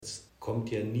kommt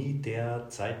ja nie der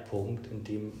Zeitpunkt, in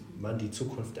dem man die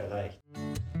Zukunft erreicht.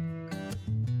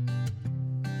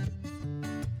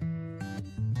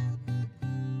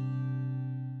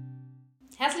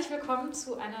 Herzlich willkommen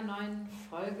zu einer neuen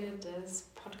Folge des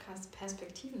Podcasts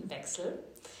Perspektivenwechsel.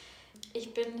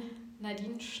 Ich bin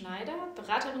Nadine Schneider,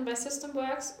 Beraterin bei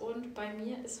Systemworks und bei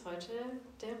mir ist heute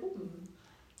der Ruben.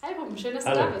 Hi Ruben, schön, dass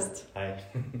du da bist. Hi.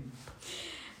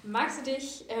 Magst du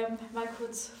dich mal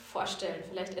kurz vorstellen?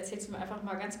 Vielleicht erzählst du mir einfach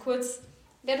mal ganz kurz,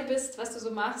 wer du bist, was du so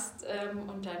machst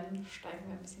und dann steigen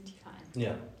wir ein bisschen tiefer ein.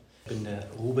 Ja, ich bin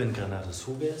der Ruben Granados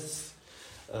Hughes.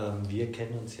 Wir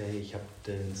kennen uns ja, ich habe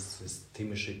das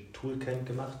systemische Toolcamp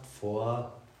gemacht,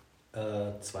 vor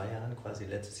 2 Jahren, quasi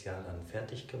letztes Jahr dann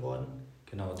fertig geworden.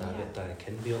 Genau, daher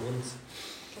kennen wir uns.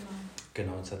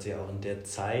 Genau, es hat sich auch in der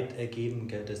Zeit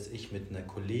ergeben, dass ich mit einer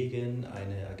Kollegin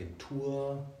eine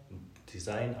Agentur,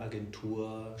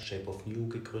 Designagentur, Shape of New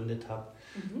gegründet habe,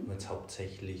 und uns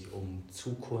hauptsächlich um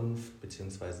Zukunft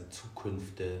bzw.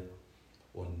 Zukünfte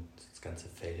und das ganze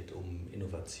Feld um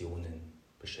Innovationen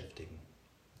beschäftigen.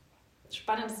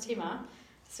 Spannendes Thema.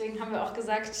 Deswegen haben wir auch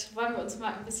gesagt, wollen wir uns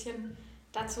mal ein bisschen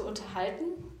dazu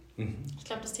unterhalten. Ich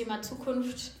glaube, das Thema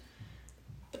Zukunft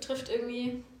betrifft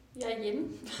irgendwie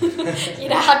jeden.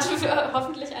 Jeder hat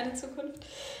hoffentlich eine Zukunft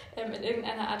in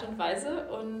irgendeiner Art und Weise.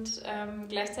 Und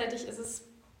gleichzeitig ist es,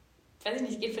 weiß ich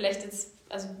nicht, geht vielleicht jetzt,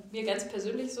 also mir ganz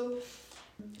persönlich so,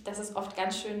 dass es oft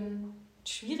ganz schön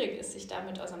schwierig ist, sich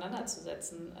damit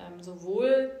auseinanderzusetzen.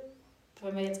 Sowohl,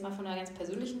 wenn wir jetzt mal von einer ganz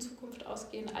persönlichen Zukunft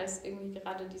ausgehen, als irgendwie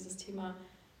gerade dieses Thema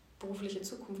berufliche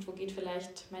Zukunft, wo geht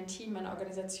vielleicht mein Team, meine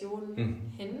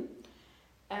Organisation hin?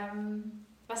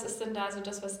 Was ist denn da so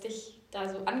das, was dich da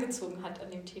so angezogen hat an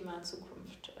dem Thema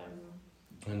Zukunft?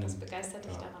 Was begeistert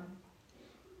dich daran?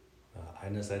 Ja,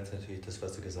 einerseits natürlich das,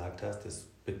 was du gesagt hast, das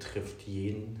betrifft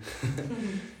jeden.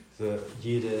 So,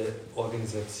 jede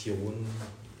Organisation,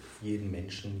 jeden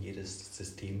Menschen, jedes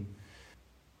System.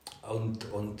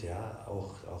 Und ja,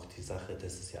 auch die Sache,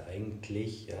 dass es ja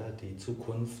eigentlich, ja, die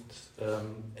Zukunft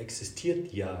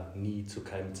existiert ja nie zu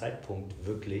keinem Zeitpunkt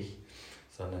wirklich,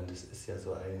 sondern das ist ja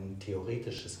so ein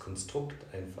theoretisches Konstrukt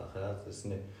einfach. Ja. Das ist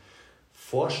eine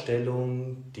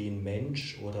Vorstellung, die ein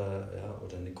Mensch oder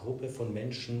eine Gruppe von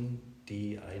Menschen,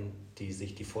 die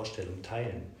sich die Vorstellung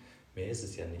teilen. Mehr ist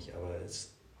es ja nicht, aber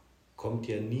es kommt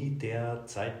ja nie der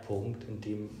Zeitpunkt, in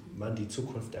dem man die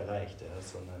Zukunft erreicht, ja,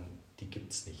 sondern die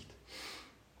gibt es nicht.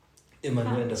 Immer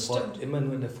nur in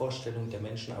der Vorstellung der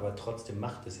Menschen, aber trotzdem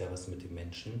macht es ja was mit den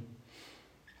Menschen.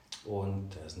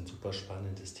 Und das ist ein super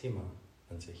spannendes Thema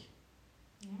an sich.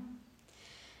 Ja.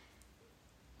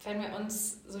 Wenn wir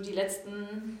uns so die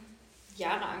letzten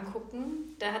Jahre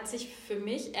angucken, da hat sich für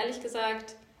mich, ehrlich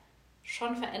gesagt,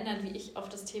 schon verändert, wie ich auf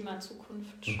das Thema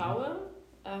Zukunft schaue.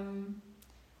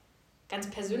 Ganz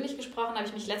persönlich gesprochen habe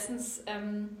ich mich letztens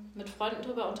mit Freunden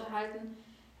darüber unterhalten,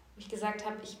 wo ich gesagt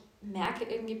habe, ich merke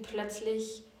irgendwie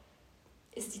plötzlich,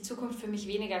 ist die Zukunft für mich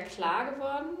weniger klar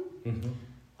geworden.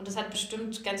 Und das hat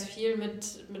bestimmt ganz viel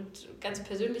mit ganz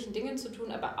persönlichen Dingen zu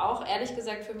tun, aber auch ehrlich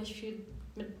gesagt für mich viel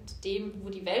mit dem, wo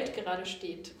die Welt gerade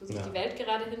steht, wo sich die Welt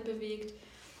gerade hinbewegt,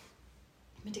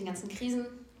 mit den ganzen Krisen,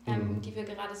 die wir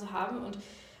gerade so haben. Und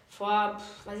vor,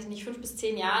 5 bis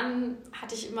 10 Jahren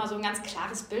hatte ich immer so ein ganz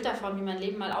klares Bild davon, wie mein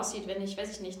Leben mal aussieht, wenn ich,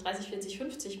 30, 40,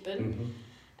 50 bin.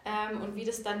 Und wie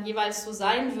das dann jeweils so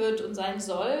sein wird und sein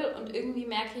soll. Und irgendwie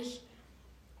merke ich,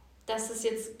 dass es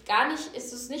jetzt gar nicht,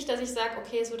 ist es nicht, dass ich sage,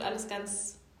 okay, es wird alles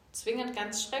ganz zwingend,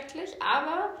 ganz schrecklich,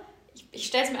 aber ich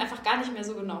stelle es mir einfach gar nicht mehr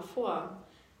so genau vor.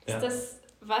 Ja. Ist das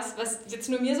was jetzt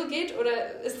nur mir so geht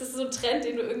oder ist das so ein Trend,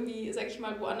 den du irgendwie, sag ich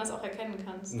mal, woanders auch erkennen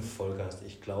kannst? Eine Vollgas.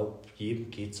 Ich glaube, jedem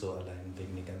geht so allein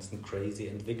wegen den ganzen crazy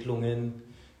Entwicklungen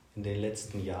in den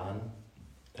letzten Jahren.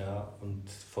 Ja, und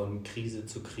von Krise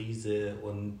zu Krise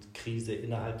und Krise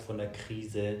innerhalb von der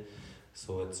Krise,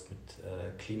 so jetzt mit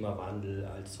Klimawandel,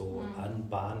 also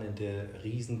anbahnende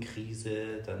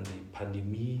Riesenkrise, dann die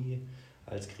Pandemie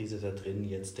als Krise da drin,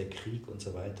 jetzt der Krieg und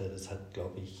so weiter. Das hat,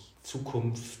 glaube ich,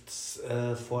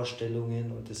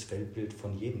 Zukunftsvorstellungen und das Weltbild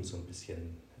von jedem so ein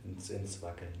bisschen ins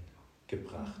Wackeln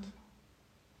gebracht.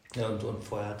 Ja, und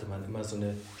vorher hatte man immer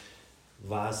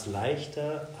war es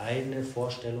leichter, eine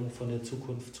Vorstellung von der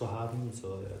Zukunft zu haben,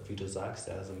 so wie du sagst,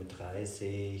 also mit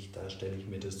 30, da stelle ich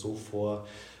mir das so vor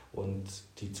und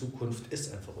die Zukunft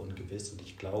ist einfach ungewiss und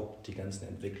ich glaube, die ganzen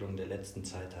Entwicklungen der letzten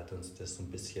Zeit hat uns das so ein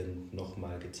bisschen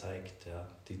nochmal gezeigt. Ja.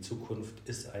 Die Zukunft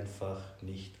ist einfach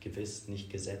nicht gewiss,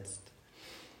 nicht gesetzt.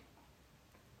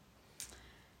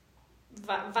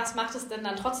 Was macht es denn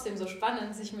dann trotzdem so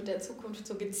spannend, sich mit der Zukunft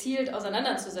so gezielt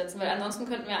auseinanderzusetzen? Weil ansonsten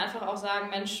könnten wir einfach auch sagen,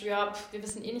 Mensch, ja, wir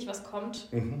wissen eh nicht, was kommt.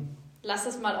 Lass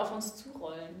es mal auf uns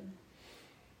zurollen.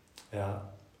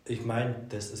 Ja, ich meine,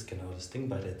 das ist genau das Ding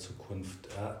bei der Zukunft.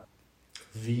 Ja.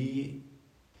 Wie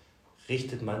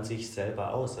richtet man sich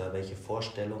selber aus? Ja? Welche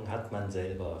Vorstellung hat man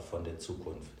selber von der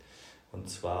Zukunft? Und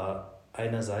zwar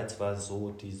einerseits war es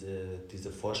so,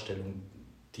 diese Vorstellung,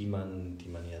 die man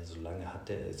ja so lange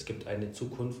hatte, es gibt eine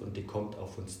Zukunft und die kommt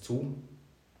auf uns zu.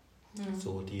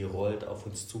 So, die rollt auf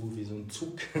uns zu wie so ein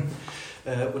Zug,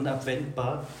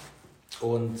 unabwendbar.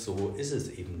 Und so ist es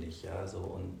eben nicht. Ja? So,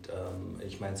 und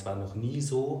ich meine, es war noch nie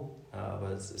so, ja, aber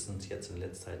es ist uns jetzt in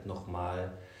letzter Zeit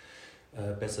nochmal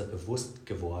besser bewusst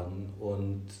geworden.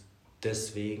 Und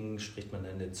deswegen spricht man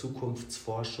eine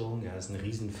Zukunftsforschung. Ja, das ist ein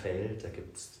Riesenfeld, da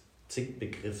gibt es zig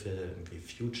Begriffe, wie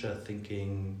Future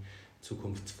Thinking,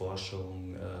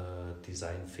 Zukunftsforschung,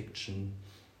 Design Fiction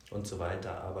und so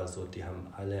weiter. Aber so, die haben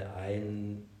alle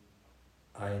ein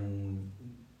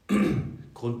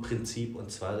Grundprinzip,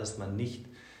 und zwar, dass man nicht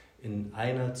in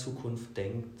einer Zukunft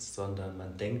denkt, sondern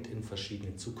man denkt in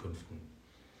verschiedenen Zukünften.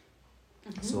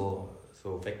 So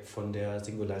weg von der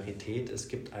Singularität, es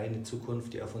gibt eine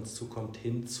Zukunft, die auf uns zukommt,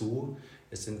 hinzu,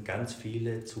 es sind ganz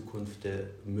viele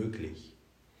Zukünfte möglich.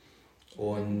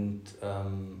 Und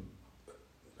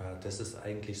das ist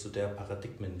eigentlich so der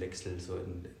Paradigmenwechsel so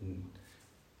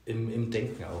im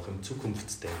Denken auch, im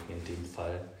Zukunftsdenken in dem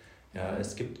Fall. Ja,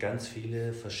 es gibt ganz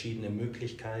viele verschiedene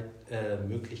Möglichkeiten,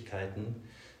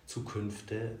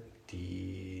 Zukünfte,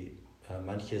 die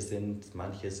manche sind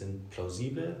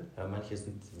plausibel, manche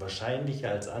sind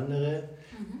wahrscheinlicher als andere,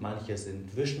 manche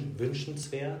sind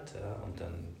wünschenswert, und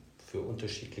dann für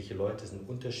unterschiedliche Leute sind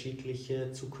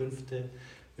unterschiedliche Zukünfte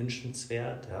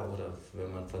wünschenswert, oder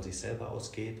wenn man von sich selber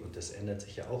ausgeht, und das ändert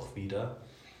sich ja auch wieder.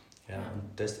 Ja,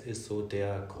 und das ist so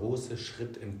der große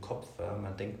Schritt im Kopf. Ja.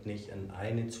 Man denkt nicht an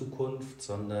eine Zukunft,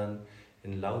 sondern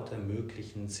in lauter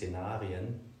möglichen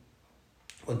Szenarien.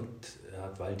 Und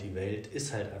weil die Welt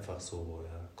ist halt einfach so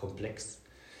komplex.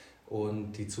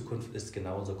 Und die Zukunft ist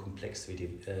genauso komplex, wie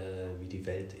die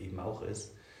Welt eben auch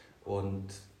ist. Und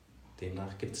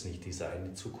demnach gibt es nicht diese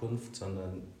eine Zukunft,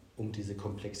 sondern um diese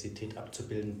Komplexität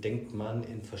abzubilden, denkt man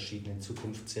in verschiedenen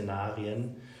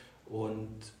Zukunftsszenarien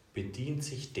und bedient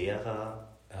sich derer,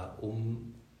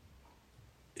 um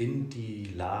in die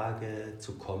Lage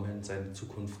zu kommen, seine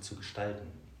Zukunft zu gestalten.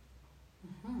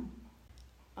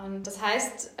 Und das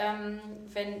heißt,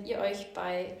 wenn ihr euch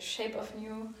bei Shape of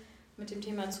New mit dem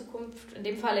Thema Zukunft, in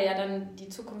dem Falle ja dann die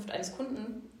Zukunft eines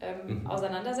Kunden,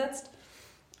 auseinandersetzt,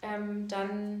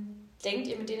 dann denkt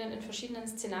ihr mit denen in verschiedenen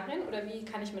Szenarien, oder wie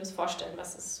kann ich mir das vorstellen?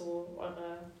 Was ist so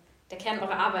der Kern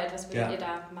eurer Arbeit? Was würdet ihr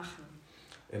da machen?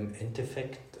 Im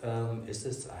Endeffekt ist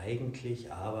es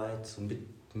eigentlich Arbeit so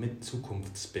mit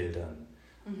Zukunftsbildern,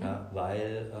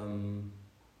 weil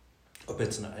ob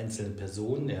jetzt eine einzelne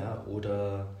Person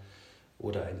oder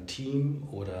ein Team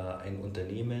oder ein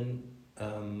Unternehmen,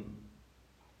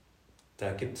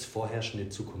 da gibt es vorherrschende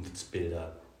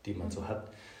Zukunftsbilder, die man so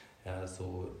hat,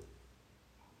 so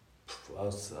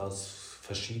aus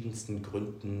verschiedensten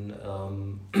Gründen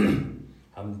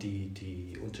haben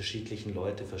die unterschiedlichen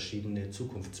Leute verschiedene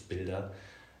Zukunftsbilder,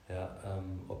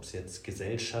 ob es jetzt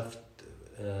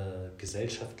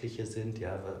gesellschaftliche sind,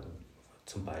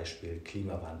 zum Beispiel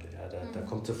Klimawandel. Da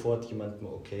kommt sofort jemand,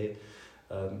 okay,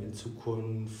 in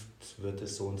Zukunft wird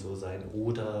es so und so sein,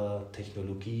 oder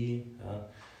Technologie.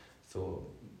 So,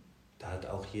 da hat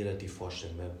auch jeder die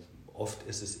Vorstellung. Oft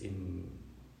ist es eben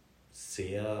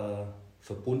sehr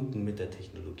verbunden mit der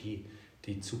Technologie,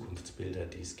 die Zukunftsbilder,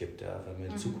 die es gibt. Wenn man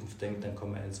in Zukunft denkt, dann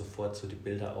kommen einem sofort so die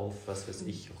Bilder auf, was weiß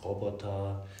ich,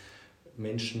 Roboter,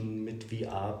 Menschen mit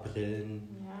VR-Brillen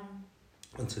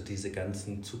und so diese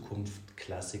ganzen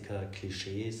Zukunft-Klassiker,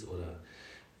 Klischees, oder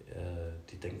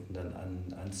die denken dann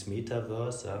ans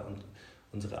Metaverse. Und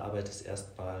unsere Arbeit ist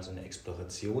erstmal so eine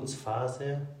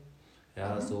Explorationsphase.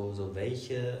 So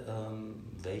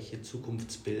welche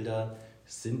Zukunftsbilder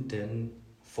sind denn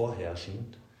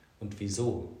vorherrschend und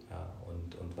wieso?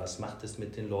 Und was macht es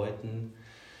mit den Leuten?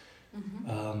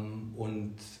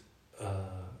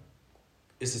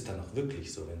 Ist es dann auch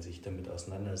wirklich so, wenn sie sich damit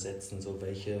auseinandersetzen, so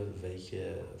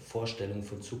welche Vorstellungen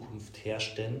von Zukunft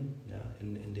herrschen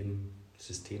in dem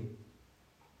System?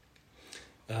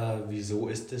 Wieso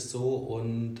ist es so?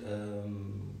 Und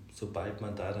sobald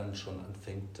man da dann schon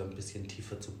anfängt, ein bisschen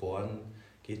tiefer zu bohren,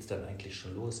 geht es dann eigentlich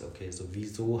schon los. Okay, so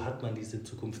wieso hat man diese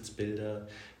Zukunftsbilder?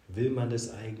 Will man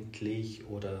das eigentlich?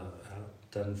 Oder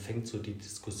dann fängt so die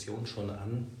Diskussion schon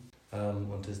an.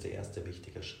 Und das ist der erste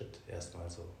wichtige Schritt, erstmal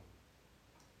so.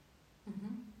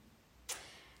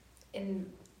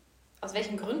 Aus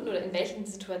welchen Gründen oder in welchen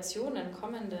Situationen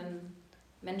kommen denn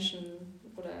Menschen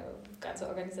oder ganze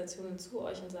Organisationen zu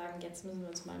euch und sagen, jetzt müssen wir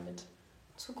uns mal mit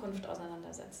Zukunft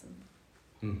auseinandersetzen?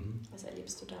 Was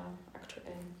erlebst du da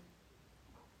aktuell?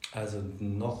 Also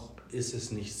noch ist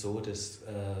es nicht so, dass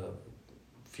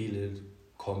viele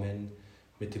kommen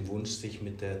mit dem Wunsch, sich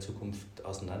mit der Zukunft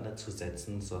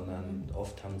auseinanderzusetzen, sondern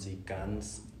oft haben sie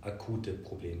ganz akute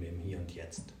Probleme im Hier und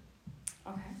Jetzt.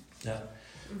 Okay. Ja.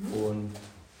 Und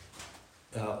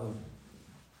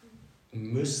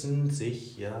müssen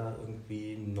sich ja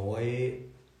irgendwie neu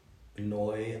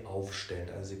aufstellen.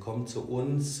 Also sie kommen zu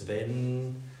uns,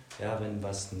 wenn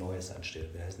was Neues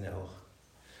ansteht. Wir heißen ja auch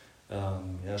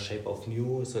Shape of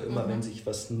New, so immer wenn sich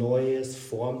was Neues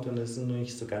formt und es ist noch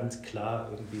nicht so ganz klar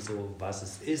irgendwie so, was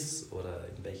es ist oder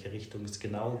in welche Richtung es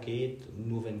genau geht.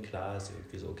 Nur wenn klar ist,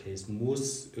 irgendwie so, okay, es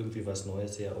muss irgendwie was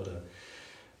Neues her oder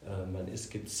man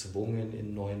ist gezwungen, in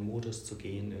einen neuen Modus zu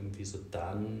gehen, irgendwie so,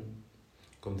 dann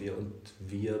kommen wir und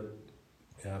wir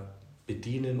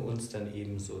bedienen uns dann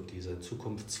eben so dieser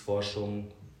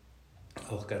Zukunftsforschung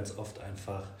auch ganz oft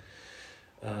einfach,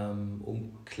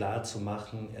 um klar zu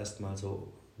machen, erstmal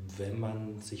so, wenn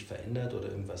man sich verändert oder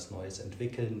irgendwas Neues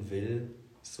entwickeln will,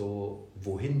 so,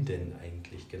 wohin denn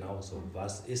eigentlich genau so?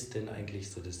 Was ist denn eigentlich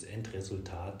so das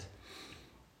Endresultat,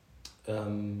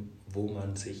 wo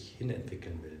man sich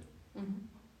hinentwickeln will?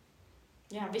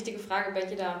 Ja, wichtige Frage bei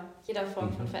jeder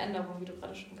Form von Veränderung, wie du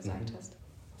gerade schon gesagt hast.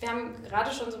 Wir haben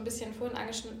gerade schon so ein bisschen vorhin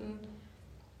angeschnitten,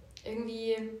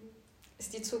 irgendwie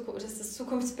ist das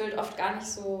Zukunftsbild oft gar nicht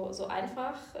so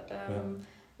einfach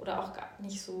oder auch gar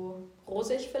nicht so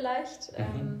rosig vielleicht,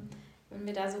 wenn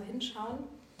wir da so hinschauen.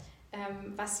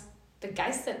 Was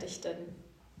begeistert dich denn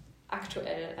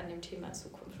aktuell an dem Thema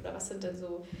Zukunft? Oder was sind denn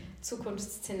so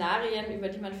Zukunftsszenarien, über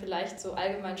die man vielleicht so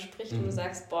allgemein spricht, wo du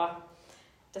sagst,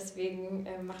 deswegen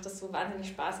macht es so wahnsinnig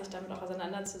Spaß, sich damit auch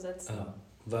auseinanderzusetzen?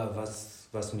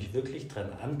 Was mich wirklich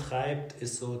dran antreibt,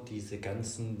 ist so diese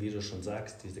ganzen, wie du schon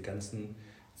sagst, diese ganzen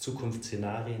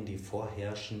Zukunftsszenarien, die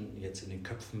vorherrschen jetzt in den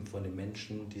Köpfen von den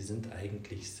Menschen, die sind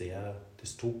eigentlich sehr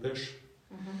dystopisch,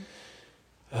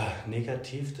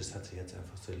 negativ. Das hat sich jetzt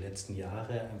einfach so die letzten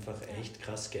Jahre einfach echt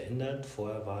krass geändert.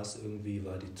 Vorher war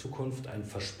die Zukunft ein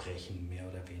Versprechen, mehr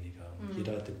oder weniger. Und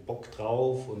jeder hatte Bock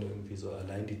drauf und irgendwie so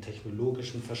allein die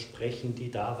technologischen Versprechen,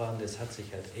 die da waren, das hat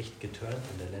sich halt echt geturnt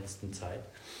in der letzten Zeit.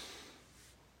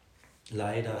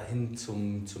 Leider hin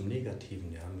zum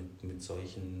Negativen, mit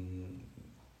solchen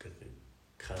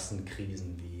krassen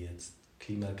Krisen wie jetzt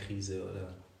Klimakrise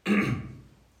oder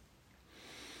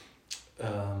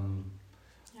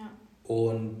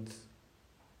und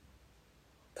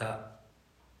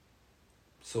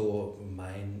so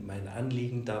mein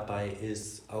Anliegen dabei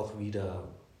ist auch wieder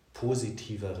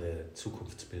positivere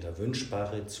Zukunftsbilder,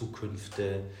 wünschbare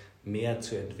Zukünfte mehr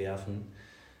zu entwerfen,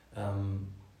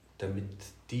 damit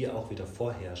die auch wieder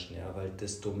vorherrschen, weil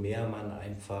desto mehr man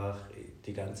einfach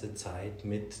die ganze Zeit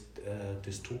mit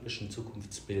dystopischen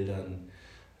Zukunftsbildern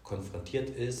konfrontiert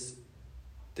ist,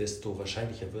 desto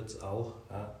wahrscheinlicher wird es auch,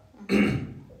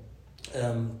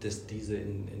 dass diese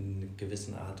in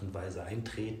gewissen Art und Weise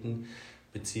eintreten,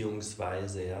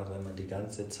 beziehungsweise wenn man die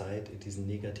ganze Zeit in diesen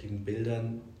negativen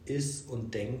Bildern ist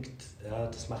und denkt,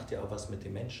 das macht ja auch was mit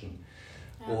den Menschen.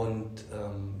 Und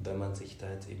wenn man sich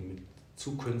da jetzt eben mit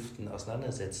Zukünften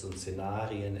auseinandersetzt und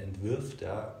Szenarien entwirft,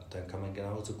 dann kann man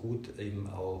genauso gut eben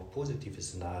auch positive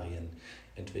Szenarien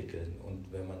entwickeln.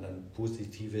 Und wenn man dann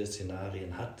positive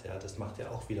Szenarien hat, das macht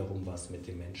ja auch wiederum was mit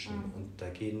den Menschen. Und da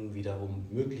gehen wiederum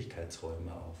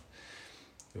Möglichkeitsräume auf.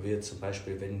 Wenn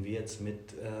wir jetzt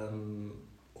mit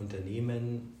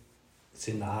Unternehmen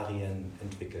Szenarien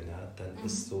entwickeln, dann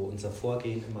ist so unser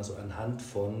Vorgehen immer so anhand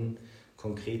von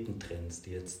konkreten Trends,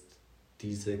 die jetzt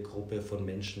diese Gruppe von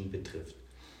Menschen betrifft.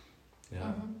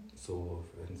 So,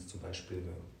 wenn es zum Beispiel,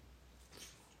 wir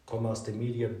kommen aus der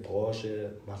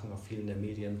Medienbranche, machen auch viel in der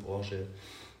Medienbranche,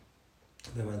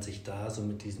 wenn man sich da so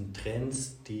mit diesen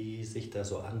Trends, die sich da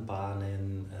so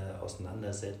anbahnen,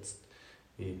 auseinandersetzt,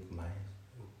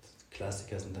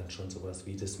 Klassiker sind dann schon sowas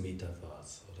wie das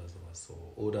Metaverse oder sowas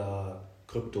so, oder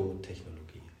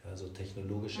Kryptotechnologie, also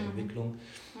technologische Entwicklung.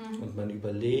 Und man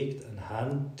überlegt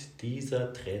anhand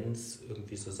dieser Trends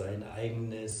irgendwie so sein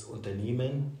eigenes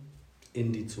Unternehmen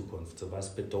in die Zukunft. So,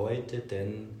 was bedeutet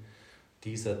denn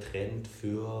dieser Trend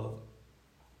für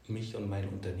mich und mein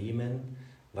Unternehmen?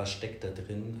 Was steckt da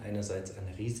drin? Einerseits an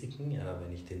Risiken,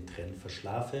 wenn ich den Trend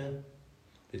verschlafe,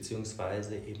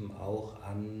 beziehungsweise eben auch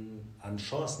an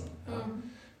Chancen.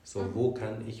 So, wo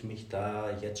kann ich mich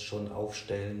da jetzt schon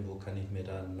aufstellen? Wo kann ich mir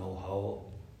da Know-how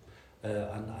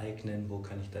aneignen? Wo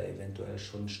kann ich da eventuell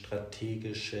schon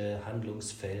strategische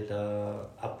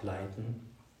Handlungsfelder ableiten,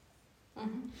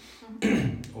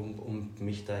 um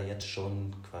mich da jetzt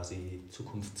schon quasi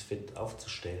zukunftsfit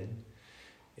aufzustellen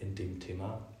in dem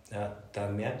Thema? ja, da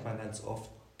merkt man ganz oft,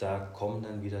 da kommen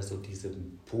dann wieder so diese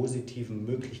positiven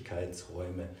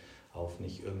Möglichkeitsräume auf.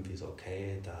 Nicht irgendwie so,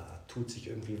 okay, da tut sich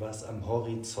irgendwie was am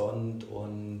Horizont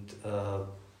und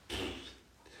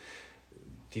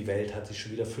die Welt hat sich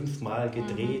schon wieder 5-mal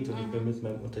gedreht und ich bin mit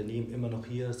meinem Unternehmen immer noch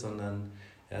hier, sondern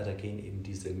ja, da gehen eben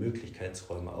diese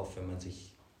Möglichkeitsräume auf, wenn man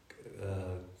sich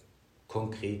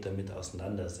konkret damit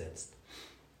auseinandersetzt.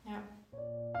 Ja.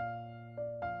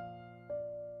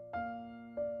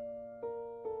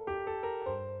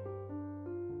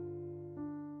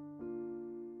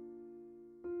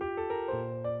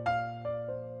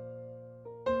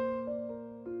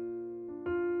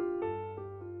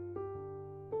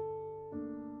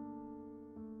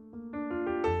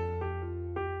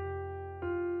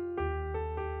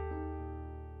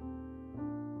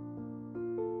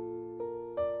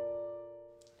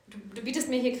 Du bietest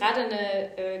mir hier gerade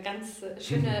eine ganz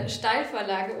schöne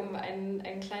Steilvorlage, um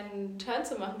einen kleinen Turn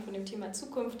zu machen von dem Thema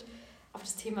Zukunft auf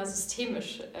das Thema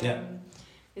systemisch. Ja.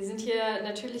 Wir sind hier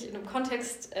natürlich in einem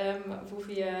Kontext, wo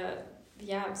wir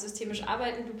systemisch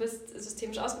arbeiten. Du bist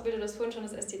systemisch ausgebildet, du hast vorhin schon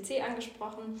das STC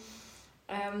angesprochen.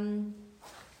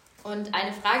 Und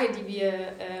eine Frage, die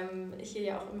wir hier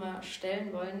ja auch immer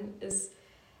stellen wollen, ist,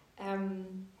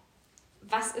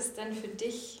 was ist denn für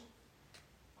dich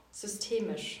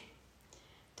systemisch?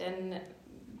 Denn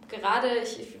gerade,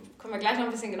 ich komme gleich noch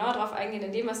ein bisschen genauer drauf eingehen,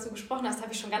 in dem, was du gesprochen hast,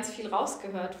 habe ich schon ganz viel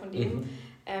rausgehört von dem,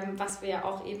 was wir ja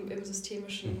auch eben im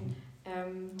systemischen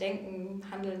Denken,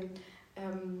 Handeln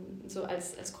so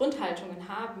als Grundhaltungen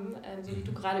haben, so wie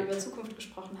du gerade über Zukunft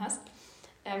gesprochen hast.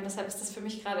 Deshalb ist das für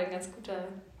mich gerade ein ganz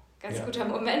guter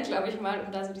Moment, glaube ich mal,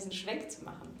 um da so diesen Schwenk zu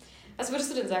machen. Was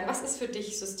würdest du denn sagen? Was ist für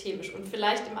dich systemisch? Und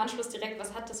vielleicht im Anschluss direkt,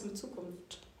 was hat das mit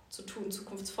Zukunft zu tun,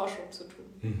 Zukunftsforschung zu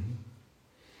tun?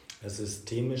 Also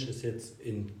systemisch ist jetzt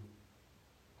in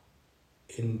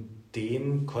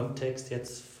dem Kontext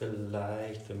jetzt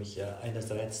vielleicht für mich ja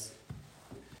einerseits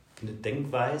eine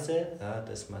Denkweise, ja,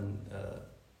 dass man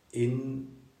in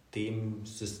dem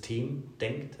System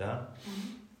denkt, ja.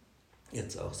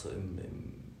 Jetzt auch so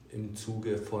im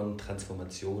Zuge von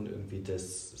Transformation irgendwie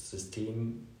das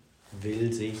System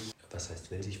will sich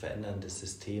verändern, das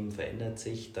System verändert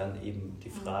sich, dann eben die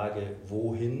Frage,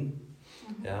 wohin,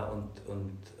 ja, und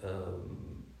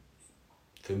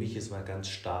für mich ist mal ganz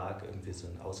stark irgendwie so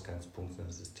ein Ausgangspunkt,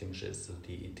 ein systemischer ist so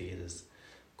die Idee des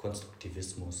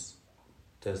Konstruktivismus,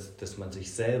 dass man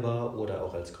sich selber oder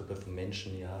auch als Gruppe von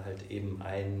Menschen ja halt eben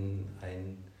ein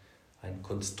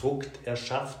Konstrukt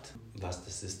erschafft, was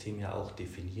das System ja auch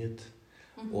definiert.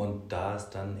 Und da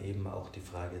ist dann eben auch die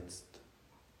Frage jetzt,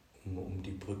 um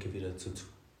die Brücke wieder zur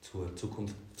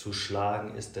Zukunft zu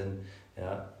schlagen, ist denn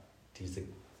ja diese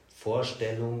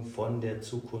Vorstellung von der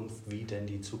Zukunft, wie denn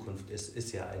die Zukunft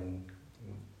ist ja ein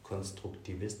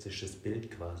konstruktivistisches Bild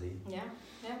quasi. Ja.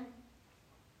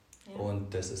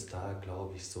 Und das ist da,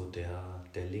 glaube ich, so der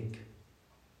Link.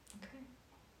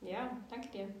 Okay. Ja, danke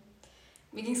dir.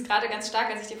 Mir ging es gerade ganz stark,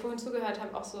 als ich dir vorhin zugehört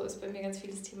habe, auch so ist bei mir ganz viel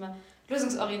das Thema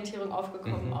Lösungsorientierung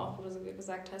aufgekommen, auch, wo du so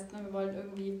gesagt hast, ne, wir wollen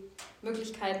irgendwie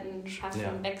Möglichkeiten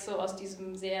schaffen, weg so aus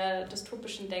diesem sehr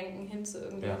dystopischen Denken hin zu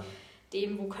irgendwie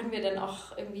dem, wo können wir denn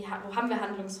auch irgendwie, wo haben wir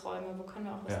Handlungsräume, wo können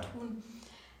wir auch was tun.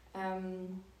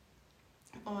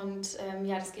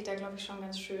 Das geht da, glaube ich, schon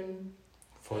ganz schön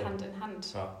voll Hand in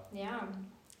Hand.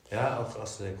 Ja, auch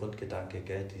so der Grundgedanke,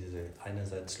 gell? Diese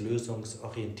einerseits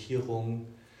Lösungsorientierung,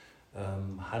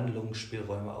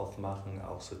 Handlungsspielräume aufmachen,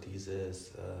 auch so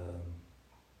dieses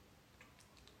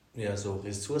so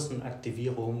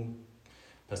Ressourcenaktivierung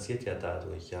passiert ja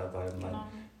dadurch, ja, weil man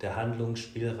der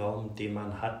Handlungsspielraum, den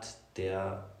man hat,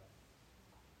 der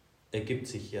ergibt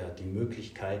sich ja, die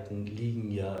Möglichkeiten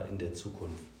liegen ja in der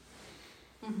Zukunft,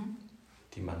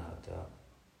 die man hat, ja.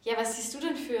 Ja, was siehst du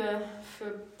denn für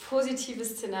positive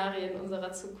Szenarien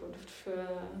unserer Zukunft, für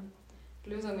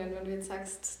Lösungen, wenn du jetzt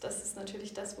sagst, das ist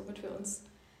natürlich das, womit wir uns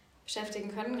beschäftigen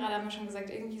können. Gerade haben wir schon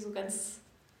gesagt, irgendwie so ganz,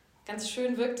 ganz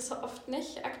schön wirkt es oft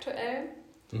nicht aktuell.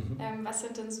 Was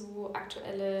sind denn so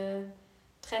aktuelle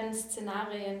Trends,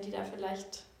 Szenarien, die da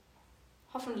vielleicht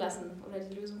hoffen lassen oder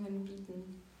die Lösungen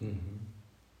bieten? Ja,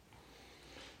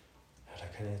 da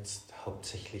kann ich jetzt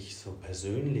hauptsächlich so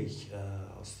persönlich,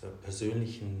 aus der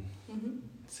persönlichen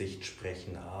Sicht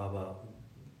sprechen, aber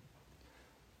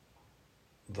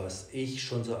was ich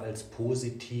schon so als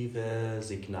positive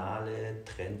Signale,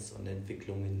 Trends und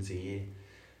Entwicklungen sehe,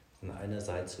 sind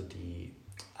einerseits so die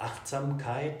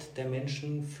Achtsamkeit der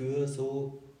Menschen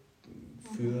für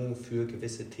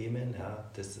gewisse Themen. Ja,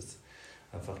 das ist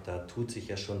einfach, da tut sich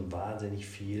ja schon wahnsinnig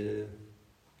viel,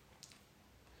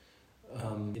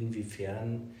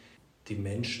 inwiefern die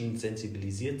Menschen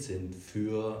sensibilisiert sind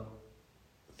für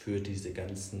für diese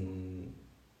ganzen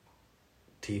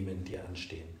Themen, die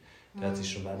anstehen. Da hat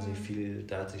sich schon wahnsinnig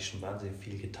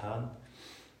viel getan.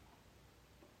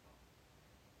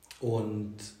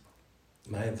 Und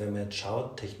wenn man jetzt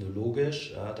schaut,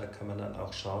 technologisch, ja, da kann man dann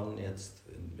auch schauen, jetzt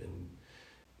im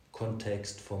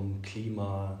Kontext vom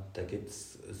Klima, da gibt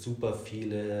es super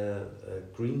viele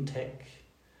Green Tech,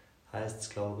 heißt es,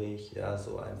 glaube ich, ja,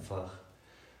 so einfach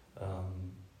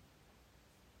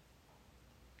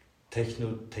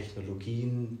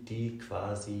Technologien, die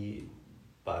quasi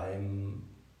beim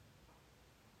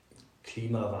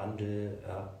Klimawandel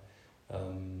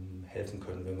helfen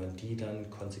können. Wenn man die dann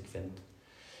konsequent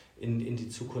in die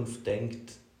Zukunft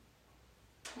denkt,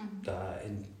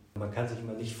 man kann sich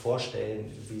immer nicht vorstellen,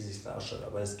 wie es sich ausschaut,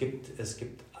 aber es gibt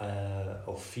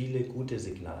auch viele gute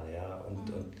Signale, ja,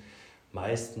 und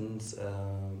meistens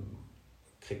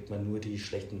kriegt man nur die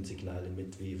schlechten Signale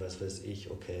mit, wie, was weiß ich,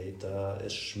 okay,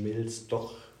 es schmilzt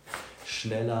doch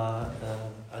schneller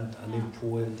an den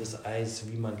Polen das Eis,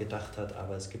 wie man gedacht hat,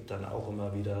 aber es gibt dann auch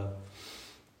immer wieder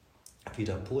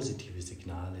positive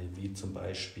Signale, wie zum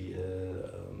Beispiel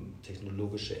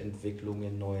technologische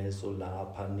Entwicklungen, neue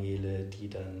Solarpaneele, die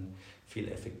dann viel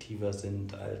effektiver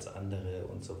sind als andere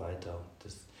und so weiter.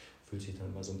 Das fühlt sich dann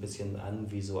immer so ein bisschen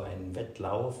an wie so ein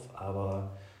Wettlauf,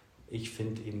 aber ich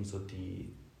finde eben so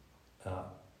die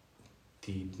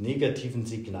negativen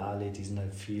Signale, die sind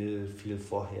halt viel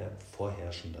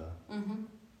vorherrschender.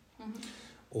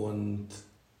 Und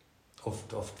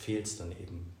oft fehlt es dann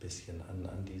eben ein bisschen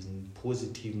an diesen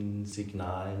positiven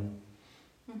Signalen.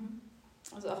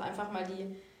 Also auch einfach mal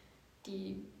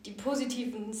die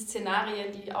positiven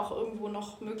Szenarien, die auch irgendwo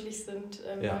noch möglich sind,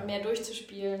 mal mehr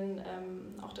durchzuspielen,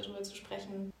 auch darüber zu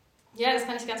sprechen. Ja, das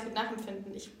kann ich ganz gut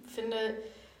nachempfinden. Ich finde,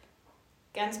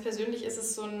 ganz persönlich ist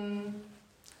es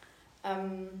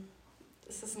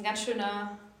es ist ein ganz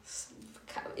schöner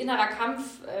innerer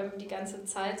Kampf die ganze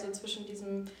Zeit, so zwischen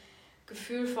diesem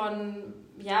Gefühl von,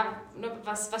 ja,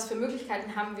 was für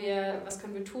Möglichkeiten haben wir, was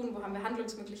können wir tun, wo haben wir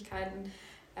Handlungsmöglichkeiten,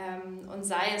 und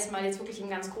sei es mal jetzt wirklich im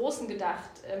ganz Großen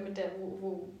gedacht,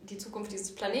 wo die Zukunft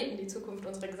dieses Planeten, die Zukunft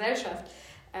unserer Gesellschaft,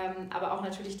 aber auch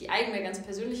natürlich die eigene, ganz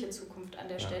persönliche Zukunft an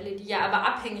der Stelle, die ja aber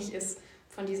abhängig ist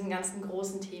von diesen ganzen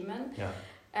großen Themen. Ja.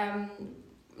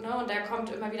 Und da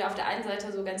kommt immer wieder auf der einen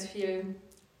Seite so ganz viel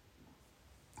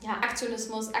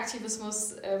Aktionismus,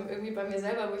 Aktivismus irgendwie bei mir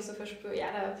selber, wo ich so verspüre, ja,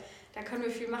 da können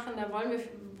wir viel machen, da wollen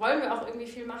wir auch irgendwie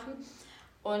viel machen.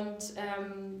 Und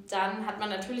dann hat man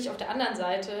natürlich auf der anderen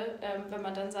Seite, wenn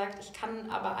man dann sagt, ich kann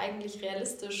aber eigentlich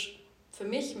realistisch für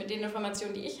mich mit den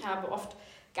Informationen, die ich habe, oft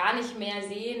gar nicht mehr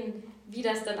sehen, wie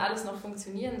das dann alles noch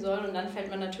funktionieren soll. Und dann fällt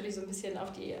man natürlich so ein bisschen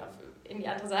in die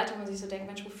andere Seite, wo man sich so denkt,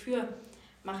 Mensch, wofür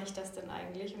mache ich das denn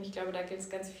eigentlich? Und ich glaube, da gilt es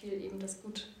ganz viel, eben das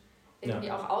gut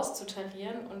irgendwie auch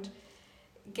auszutarieren. Und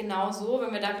genau so,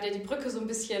 wenn wir da wieder die Brücke so ein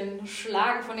bisschen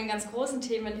schlagen von den ganz großen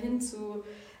Themen hin zu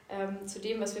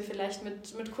dem, was wir vielleicht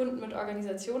mit Kunden, mit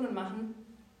Organisationen machen,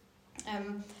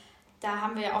 da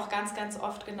haben wir ja auch ganz, ganz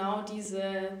oft genau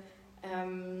diese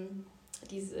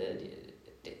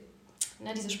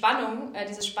Spannung,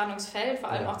 dieses Spannungsfeld, vor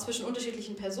allem auch zwischen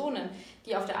unterschiedlichen Personen,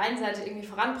 die auf der einen Seite irgendwie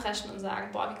voranpreschen und sagen,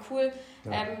 boah, wie cool,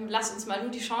 lass uns mal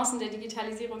nur die Chancen der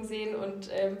Digitalisierung sehen und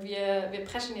wir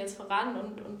preschen jetzt voran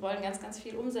und wollen ganz, ganz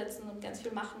viel umsetzen und ganz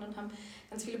viel machen und haben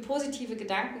ganz viele positive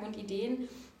Gedanken und Ideen.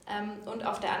 Und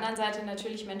auf der anderen Seite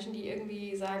natürlich Menschen, die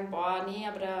irgendwie sagen, boah, nee,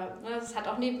 aber das hat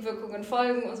auch Nebenwirkungen,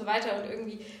 Folgen und so weiter, und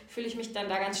irgendwie fühle ich mich dann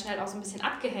da ganz schnell auch so ein bisschen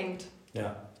abgehängt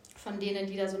von denen,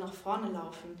 die da so nach vorne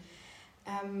laufen.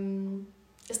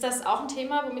 Ist das auch ein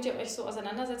Thema, womit ihr euch so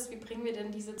auseinandersetzt? Wie bringen wir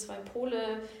denn diese zwei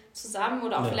Pole zusammen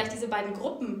oder auch vielleicht diese beiden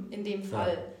Gruppen in dem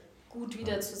Fall gut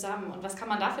wieder zusammen? Und was kann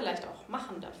man da vielleicht auch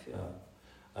machen dafür? Ja.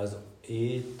 Also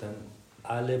dann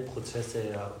alle Prozesse,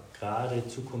 gerade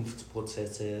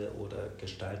Zukunftsprozesse oder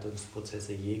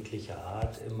Gestaltungsprozesse jeglicher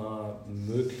Art immer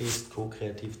möglichst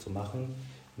ko-kreativ zu machen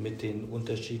mit den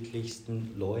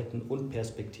unterschiedlichsten Leuten und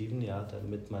Perspektiven,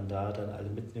 damit man da dann alle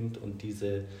mitnimmt und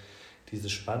dieses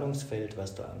Spannungsfeld,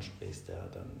 was du ansprichst,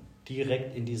 dann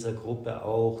direkt in dieser Gruppe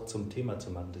auch zum Thema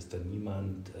zu machen, dass dann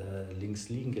niemand links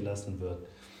liegen gelassen wird.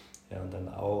 Ja, und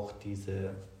dann auch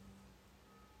diese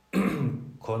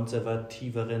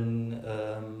konservativeren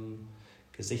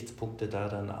Gesichtspunkte da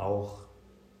dann auch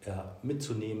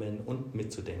mitzunehmen und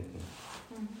mitzudenken.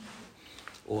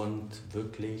 Und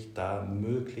wirklich da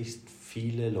möglichst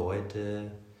viele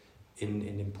Leute in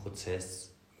den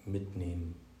Prozess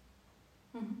mitnehmen.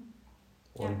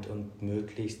 Und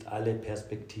möglichst alle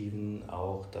Perspektiven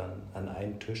auch dann an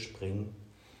einen Tisch bringen.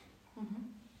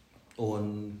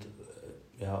 Und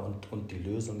die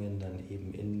Lösungen dann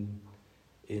eben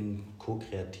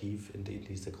ko-kreativ in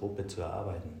dieser Gruppe zu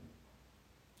erarbeiten.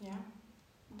 Ja,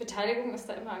 Beteiligung ist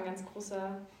da immer ein ganz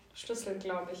großer Schlüssel,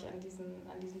 glaube ich, an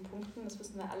diesen Punkten, das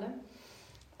wissen wir alle,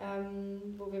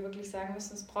 wo wir wirklich sagen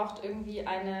müssen, es braucht irgendwie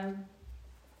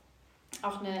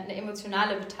auch eine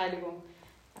emotionale Beteiligung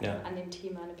an dem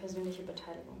Thema, eine persönliche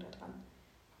Beteiligung daran,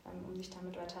 um sich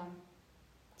damit weiter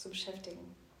zu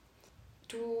beschäftigen.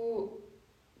 Du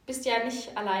bist ja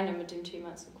nicht alleine mit dem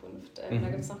Thema Zukunft. Da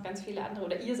gibt es noch ganz viele andere,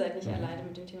 oder ihr seid nicht alleine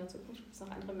mit dem Thema Zukunft, es gibt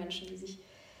noch andere Menschen, die sich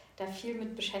da viel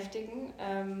mit beschäftigen.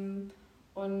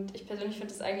 Und ich persönlich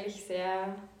finde das eigentlich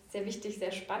sehr, sehr wichtig,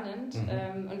 sehr spannend.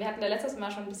 Und wir hatten da letztes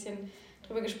Mal schon ein bisschen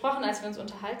drüber gesprochen, als wir uns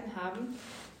unterhalten haben.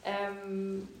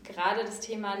 Gerade das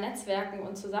Thema Netzwerken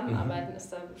und Zusammenarbeiten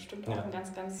ist da bestimmt auch ein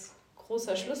ganz, ganz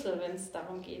großer Schlüssel, wenn es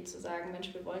darum geht, zu sagen,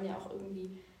 Mensch, wir wollen ja auch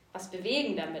irgendwie was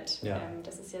bewegen damit. Ja.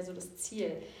 Das ist ja so das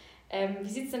Ziel. Wie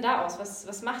sieht es denn da aus?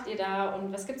 Was macht ihr da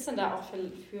und was gibt es denn da auch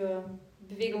für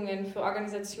Bewegungen, für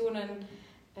Organisationen,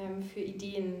 für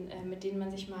Ideen, mit denen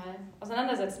man sich mal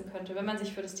auseinandersetzen könnte, wenn man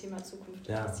sich für das Thema Zukunft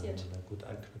interessiert? Ja, wenn man gut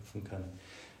anknüpfen kann,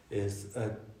 ist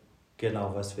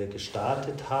genau, was wir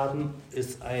gestartet haben,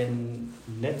 ist ein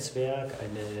Netzwerk,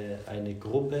 eine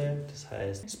Gruppe, das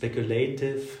heißt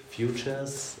Speculative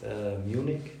Futures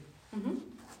Munich.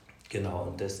 Genau,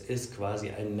 und das ist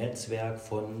quasi ein Netzwerk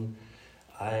von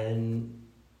allen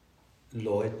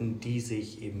Leuten, die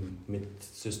sich eben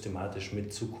systematisch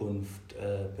mit Zukunft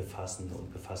befassen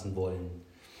und befassen wollen.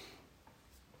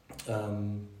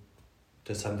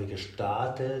 Das haben wir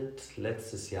gestartet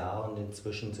letztes Jahr und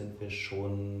inzwischen sind wir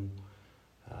schon,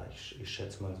 ich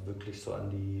schätze mal wirklich so an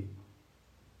die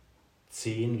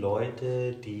 10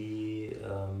 Leute, die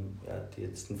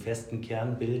jetzt einen festen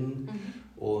Kern bilden.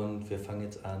 Und wir fangen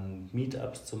jetzt an,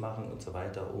 Meetups zu machen und so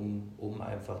weiter, um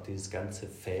einfach dieses ganze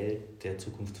Feld der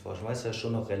Zukunftsforschung, weil es ja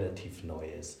schon noch relativ neu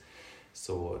ist,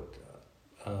 so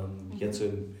jetzt so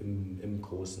im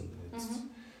Großen.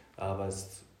 Aber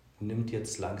es nimmt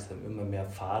jetzt langsam immer mehr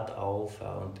Fahrt auf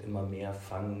und immer mehr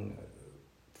fangen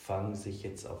sich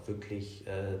jetzt auch wirklich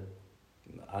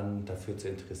an, dafür zu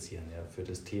interessieren, für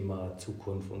das Thema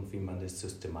Zukunft und wie man das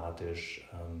systematisch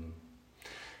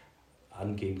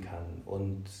angehen kann.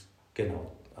 Und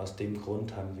genau, aus dem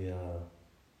Grund haben wir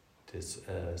das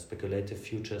Speculative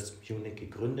Futures Munich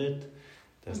gegründet.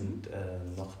 Da sind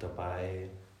noch dabei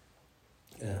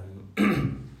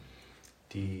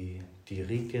die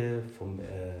Rike vom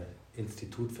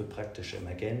Institut für praktische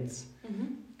Emergenz.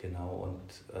 Genau,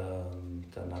 und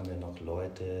dann haben wir noch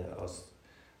Leute aus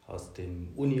dem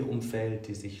Uni-Umfeld,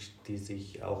 die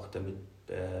sich auch damit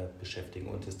beschäftigen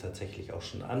und es tatsächlich auch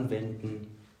schon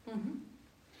anwenden.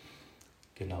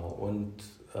 Genau, und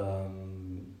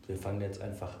wir fangen jetzt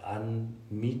einfach an,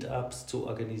 Meetups zu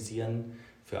organisieren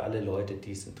für alle Leute,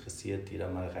 die es interessiert, die da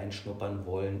mal reinschnuppern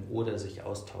wollen oder sich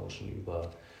austauschen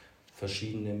über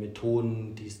verschiedene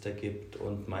Methoden, die es da gibt,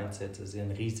 und Mindsets ist ja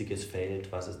ein riesiges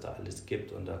Feld, was es da alles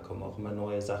gibt, und da kommen auch immer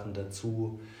neue Sachen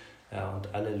dazu. Ja,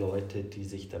 und alle Leute, die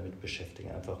sich damit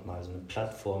beschäftigen, einfach mal so eine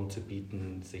Plattform zu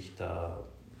bieten, sich da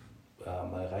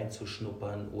mal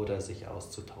reinzuschnuppern oder sich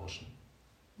auszutauschen.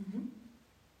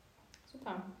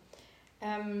 Super.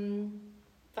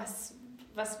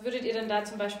 Was würdet ihr denn da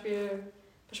zum Beispiel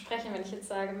besprechen, wenn ich jetzt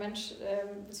sage, Mensch,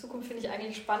 Zukunft finde ich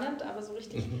eigentlich spannend, aber so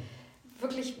richtig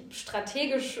wirklich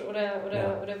strategisch oder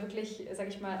wirklich, sage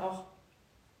ich mal, auch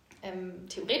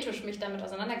theoretisch mich damit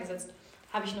auseinandergesetzt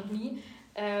habe ich noch nie.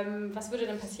 Was würde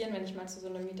denn passieren, wenn ich mal zu so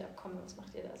einem Meetup komme? Was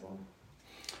macht ihr da so?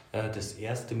 Das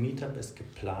erste Meetup ist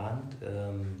geplant.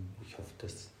 Ich hoffe,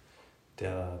 dass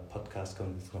der Podcast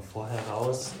kommt jetzt noch vorher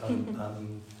raus,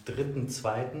 am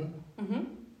 3.2.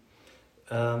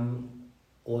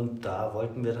 Und da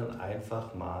wollten wir dann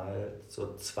einfach mal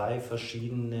so zwei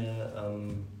verschiedene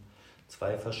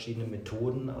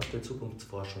Methoden aus der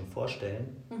Zukunftsforschung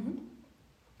vorstellen.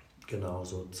 Genau,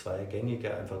 so zwei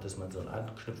gängige, einfach, dass man so einen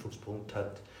Anknüpfungspunkt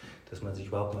hat, dass man sich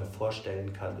überhaupt mal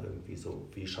vorstellen kann, irgendwie so,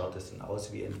 wie schaut es denn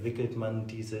aus, wie entwickelt man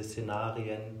diese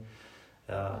Szenarien,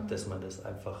 ja, dass man das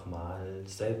einfach mal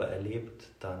selber erlebt,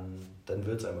 dann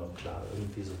wird es einem auch klar,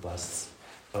 irgendwie so was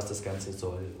das Ganze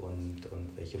soll und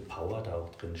welche Power da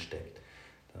auch drin steckt.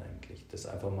 Dann eigentlich das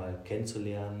einfach mal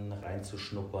kennenzulernen,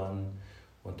 reinzuschnuppern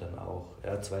und dann auch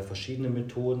zwei verschiedene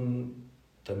Methoden,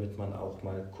 damit man auch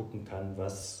mal gucken kann,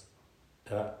 was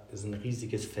ist ein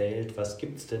riesiges Feld, was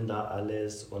gibt es denn da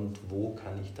alles und wo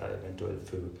kann ich da eventuell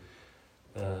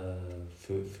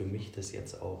für mich das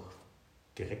jetzt auch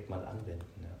direkt mal anwenden.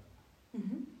 Ja.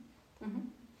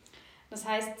 Das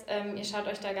heißt, ihr schaut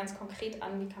euch da ganz konkret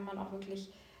an, wie kann man auch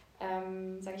wirklich,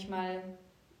 sage ich mal,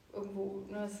 irgendwo,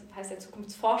 ne, das heißt ja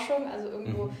Zukunftsforschung, also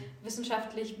irgendwo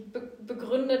wissenschaftlich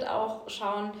begründet auch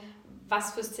schauen,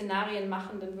 was für Szenarien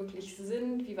machen denn wirklich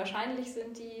Sinn, wie wahrscheinlich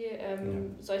sind die,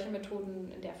 solche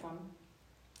Methoden in der Form.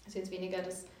 Also jetzt weniger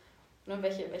das, ne,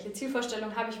 welche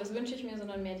Zielvorstellung habe ich, was wünsche ich mir,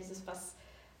 sondern mehr dieses, was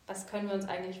können wir uns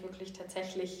eigentlich wirklich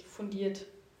tatsächlich fundiert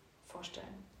vorstellen.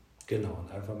 Genau, und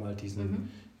einfach mal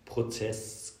diesen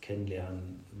Prozess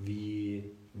kennenlernen,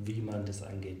 wie man das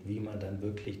angeht, wie man dann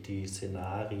wirklich die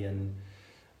Szenarien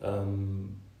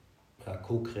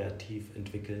ko-kreativ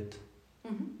entwickelt.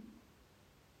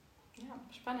 Ja,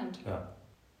 spannend. Ja.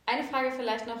 Eine Frage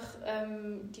vielleicht noch,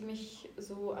 die mich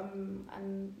so an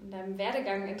deinem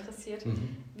Werdegang interessiert.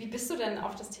 Wie bist du denn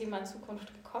auf das Thema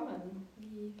Zukunft gekommen?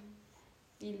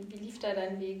 Wie lief da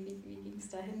dein Weg? Wie ging es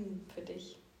dahin für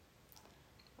dich?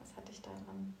 Was hat dich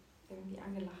daran irgendwie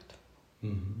angelacht?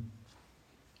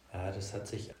 Ja, das hat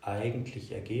sich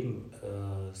eigentlich ergeben.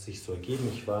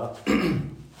 Ich war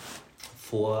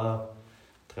vor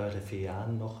 3 oder 4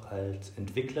 Jahren noch als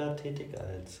Entwickler tätig,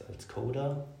 als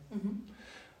Coder.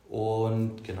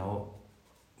 Und genau,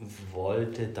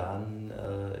 wollte dann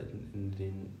in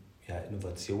den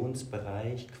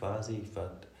Innovationsbereich quasi, ich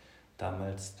war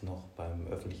damals noch beim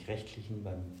Öffentlich-Rechtlichen,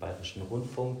 beim Bayerischen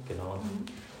Rundfunk, genau,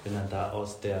 bin dann da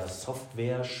aus der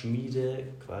Software-Schmiede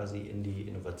quasi in die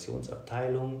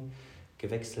Innovationsabteilung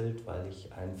gewechselt, weil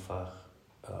ich einfach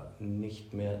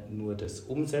nicht mehr nur das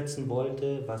umsetzen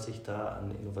wollte, was ich da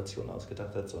an Innovation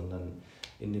ausgedacht habe, sondern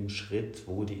in dem Schritt,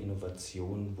 wo die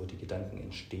Innovation, wo die Gedanken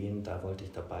entstehen, da wollte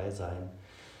ich dabei sein.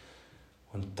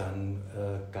 Und dann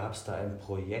gab es da ein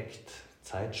Projekt,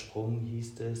 Zeitsprung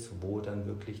hieß es, wo dann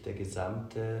wirklich der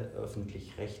gesamte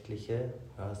öffentlich-rechtliche,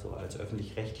 also als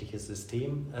öffentlich-rechtliches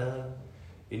System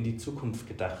in die Zukunft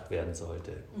gedacht werden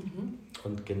sollte.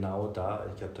 Und genau da,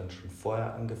 ich habe dann schon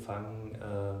vorher angefangen,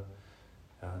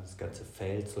 das ganze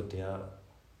Feld so der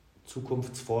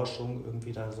Zukunftsforschung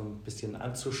irgendwie da so ein bisschen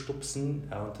anzustupsen.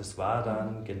 Ja, und das war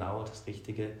dann genau das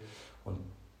Richtige. Und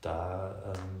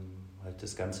da halt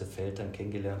das ganze Feld dann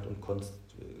kennengelernt und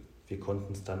wir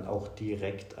konnten es dann auch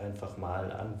direkt einfach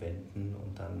mal anwenden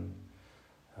und dann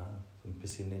so ein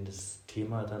bisschen in das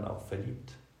Thema dann auch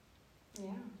verliebt.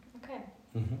 Ja, okay.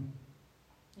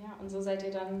 Ja, und so seid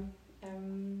ihr dann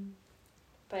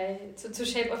zu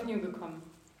Shape of New gekommen.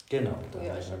 Genau. Wo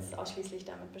ihr euch jetzt ausschließlich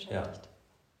damit beschäftigt.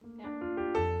 Ja.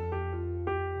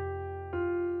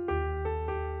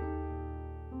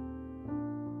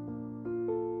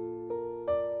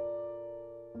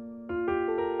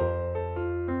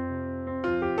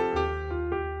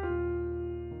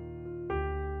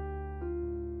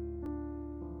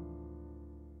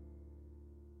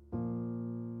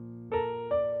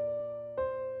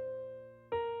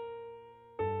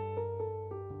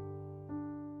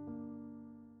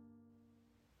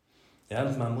 Ja,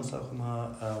 und man muss auch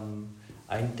immer,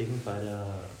 ein Ding bei der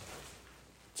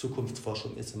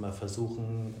Zukunftsforschung ist immer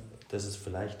versuchen, das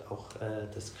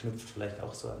knüpft vielleicht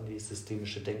auch so an die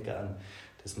systemische Denke an,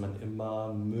 dass man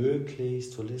immer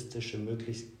möglichst holistische,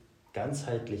 möglichst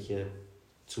ganzheitliche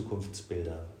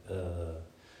Zukunftsbilder,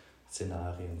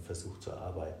 Szenarien versucht zu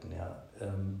arbeiten,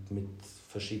 mit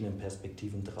verschiedenen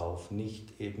Perspektiven drauf,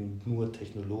 nicht eben nur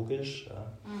technologisch,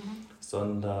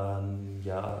 sondern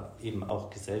eben auch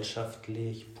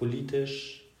gesellschaftlich,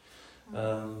 politisch,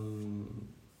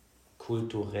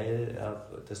 kulturell,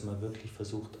 dass man wirklich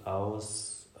versucht,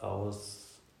 aus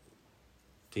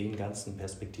den ganzen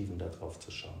Perspektiven da drauf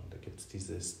zu schauen. Da gibt es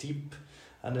diese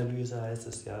Steep-Analyse, heißt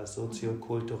es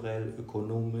soziokulturell,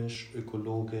 ökonomisch,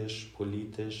 ökologisch,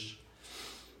 politisch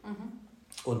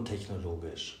und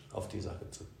technologisch auf die Sache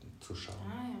zu schauen.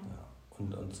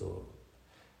 Und so,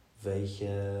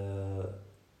 welche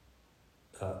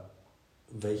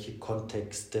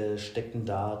Kontexte stecken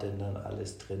da denn dann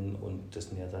alles drin, und das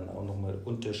sind ja dann auch nochmal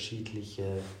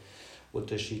unterschiedliche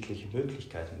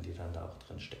Möglichkeiten, die dann da auch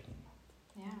drin stecken.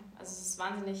 Ja, also es ist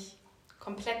wahnsinnig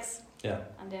komplex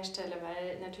an der Stelle,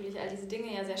 weil natürlich all diese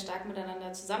Dinge ja sehr stark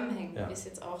miteinander zusammenhängen, wie wir es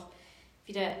jetzt auch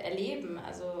wieder erleben.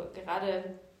 Also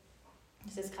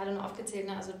das ist jetzt gerade nur aufgezählt,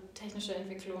 also technische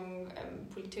Entwicklung,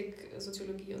 Politik,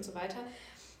 Soziologie und so weiter.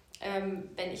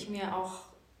 Wenn ich mir auch,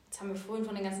 jetzt haben wir vorhin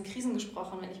von den ganzen Krisen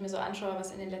gesprochen, wenn ich mir so anschaue,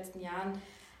 was in den letzten Jahren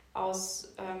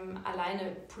aus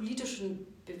alleine politischen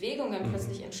Bewegungen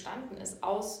plötzlich entstanden ist,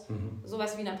 aus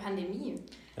sowas wie einer Pandemie,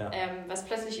 was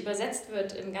plötzlich übersetzt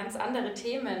wird in ganz andere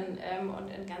Themen und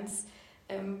in ganz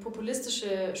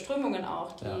populistische Strömungen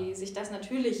auch, die sich das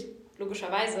natürlich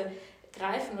logischerweise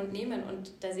greifen und nehmen,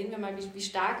 und da sehen wir mal, wie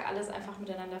stark alles einfach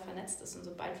miteinander vernetzt ist, und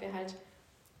sobald wir halt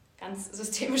ganz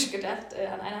systemisch gedacht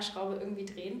an einer Schraube irgendwie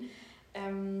drehen,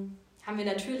 haben wir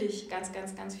natürlich ganz,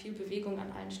 ganz, ganz viel Bewegung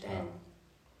an allen Stellen.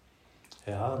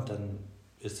 Ja, und dann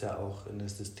ist ja auch in der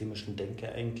systemischen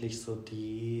Denke eigentlich so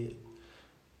die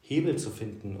Hebel zu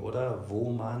finden, oder?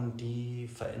 Wo man die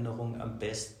Veränderung am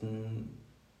besten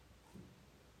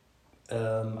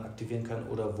aktivieren kann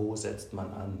oder wo setzt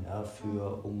man an, ja,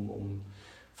 um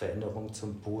Veränderung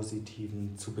zum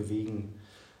Positiven zu bewegen.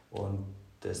 Und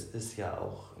das ist ja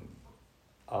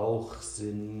auch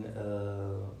Sinn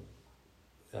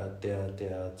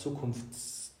der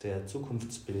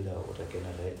Zukunftsbilder oder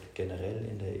generell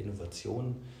in der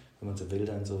Innovation, wenn man so will,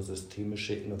 dann so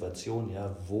systemische Innovation.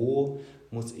 Ja, wo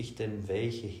muss ich denn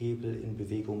welche Hebel in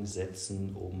Bewegung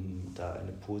setzen, um da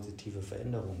eine positive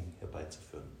Veränderung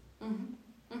herbeizuführen?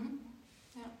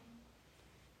 Ja.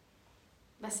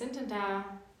 Was sind denn da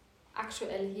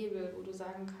aktuelle Hebel, wo du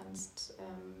sagen kannst,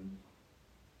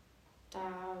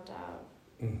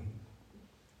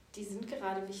 die sind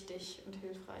gerade wichtig und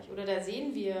hilfreich? Oder da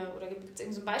sehen wir, oder gibt es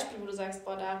irgend so ein Beispiel, wo du sagst,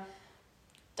 boah,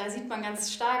 da sieht man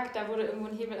ganz stark, da wurde irgendwo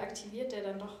ein Hebel aktiviert, der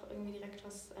dann doch irgendwie direkt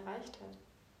was erreicht hat?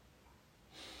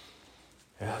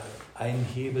 Ja, ein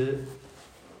Hebel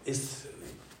ist,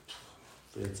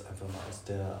 jetzt einfach mal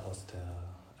aus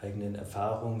der eigenen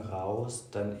Erfahrung raus,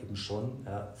 dann eben schon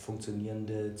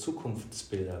funktionierende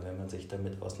Zukunftsbilder, wenn man sich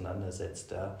damit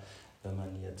auseinandersetzt. Ja. Wenn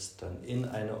man jetzt dann in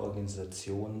einer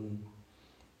Organisation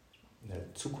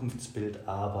eine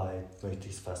Zukunftsbildarbeit, möchte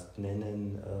ich es fast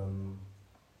nennen,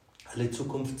 alle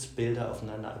Zukunftsbilder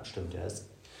aufeinander abstimmt. Ja.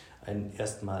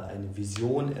 Erstmal eine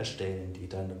Vision erstellen, die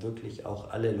dann wirklich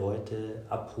auch alle Leute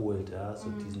abholt, ja,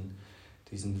 so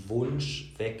diesen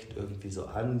Wunsch weckt, irgendwie so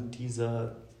an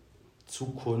dieser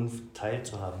Zukunft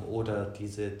teilzuhaben oder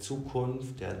diese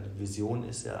Zukunft, ja, eine Vision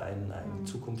ist ja ein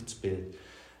Zukunftsbild,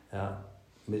 ja,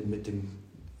 mit dem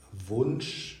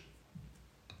Wunsch,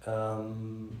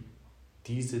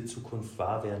 diese Zukunft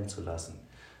wahr werden zu lassen.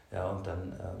 Ja, und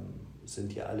dann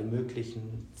sind ja alle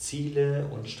möglichen Ziele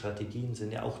und Strategien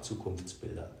sind ja auch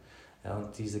Zukunftsbilder. Ja,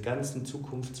 und diese ganzen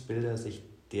Zukunftsbilder, sich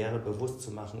derer bewusst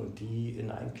zu machen und die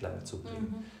in Einklang zu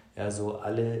bringen. Ja, so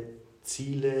alle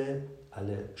Ziele,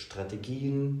 alle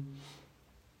Strategien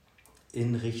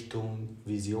in Richtung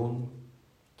Vision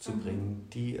zu bringen,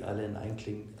 die alle in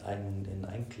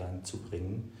Einklang zu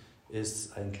bringen,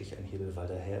 ist eigentlich ein Hebel, weil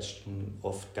da herrschen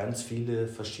oft ganz viele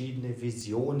verschiedene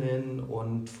Visionen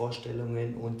und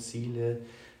Vorstellungen und Ziele,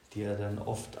 die ja dann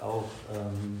oft auch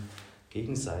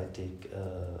gegenseitig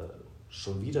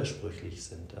schon widersprüchlich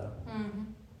sind. Ja?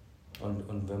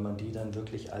 Und wenn man die dann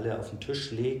wirklich alle auf den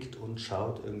Tisch legt und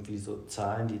schaut, irgendwie so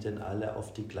zahlen die denn alle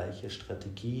auf die gleiche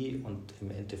Strategie und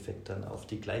im Endeffekt dann auf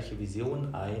die gleiche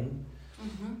Vision ein,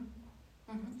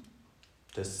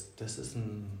 das ist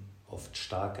ein oft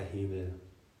starker Hebel,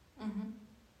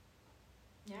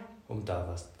 Ja. um da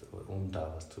was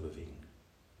zu bewegen.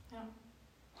 Ja.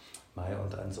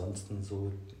 Und ansonsten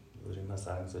so, würde ich mal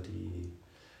sagen, so die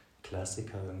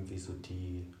Klassiker, irgendwie so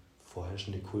die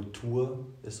vorherrschende Kultur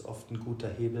ist oft ein guter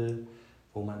Hebel,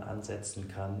 wo man ansetzen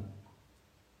kann,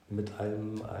 mit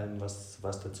allem was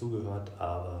dazugehört,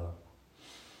 aber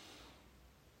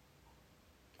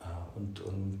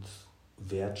und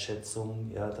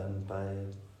Wertschätzung, ja, dann bei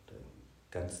der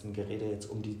ganzen Gerede jetzt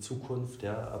um die Zukunft,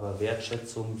 ja, aber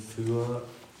Wertschätzung für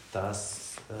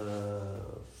das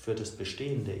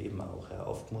Bestehende eben auch. Ja.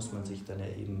 Oft muss man sich dann ja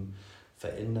eben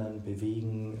verändern,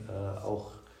 bewegen,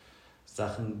 auch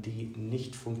Sachen, die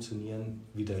nicht funktionieren,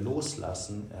 wieder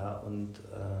loslassen, ja, und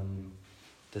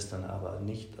das dann aber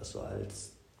nicht so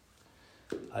als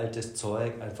altes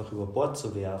Zeug einfach über Bord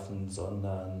zu werfen,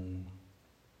 sondern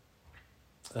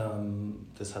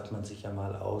das hat man sich ja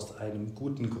mal aus einem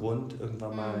guten Grund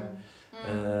irgendwann mal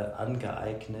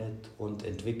angeeignet und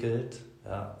entwickelt,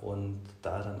 ja, und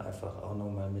da dann einfach auch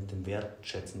nochmal mit dem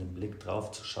wertschätzenden Blick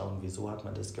drauf zu schauen, wieso hat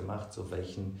man das gemacht, so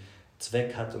welchen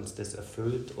Zweck hat uns das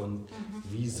erfüllt und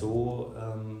wieso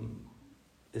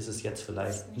ist es jetzt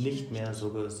vielleicht nicht mehr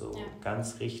so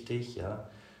ganz richtig, ja,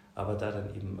 aber da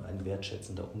dann eben ein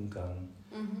wertschätzender Umgang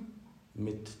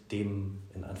mit dem,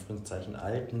 in Anführungszeichen,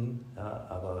 Alten, ja,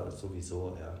 aber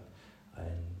sowieso ja,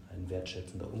 ein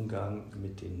wertschätzender Umgang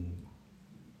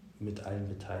mit allen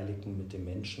Beteiligten, mit den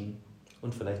Menschen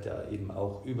und vielleicht ja eben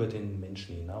auch über den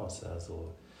Menschen hinaus,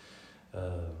 also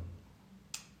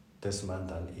dass man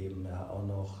dann eben ja auch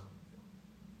noch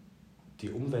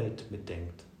die Umwelt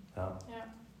mitdenkt. Ja. Ja.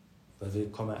 Weil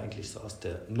wir kommen ja eigentlich so aus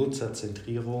der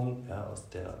Nutzerzentrierung, ja, aus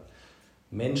der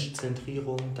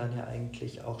Menschzentrierung dann ja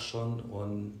eigentlich auch schon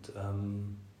und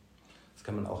das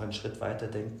kann man auch einen Schritt weiter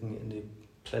denken in die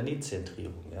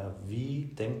Planetzentrierung. Ja. Wie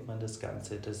denkt man das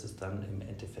Ganze, dass es dann im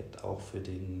Endeffekt auch für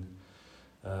den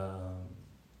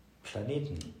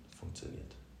Planeten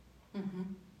funktioniert.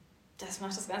 Das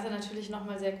macht das Ganze natürlich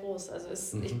nochmal sehr groß. Also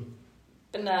ich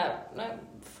bin da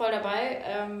voll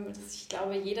dabei. Ich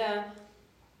glaube, jeder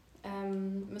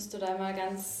müsste da mal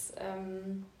ganz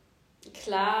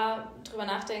klar drüber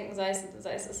nachdenken, sei es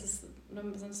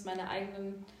sind es meine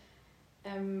eigenen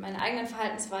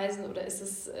Verhaltensweisen oder ist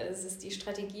es die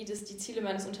Strategie, die Ziele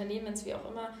meines Unternehmens, wie auch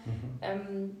immer.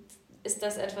 Ist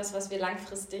das etwas, was wir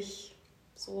langfristig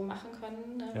so machen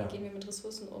können? Ne? Wie gehen wir mit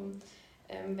Ressourcen um?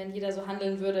 Wenn jeder so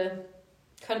handeln würde,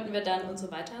 könnten wir dann und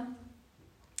so weiter.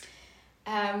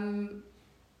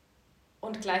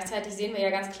 Und gleichzeitig sehen wir ja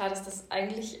ganz klar, dass das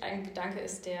eigentlich ein Gedanke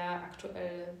ist, der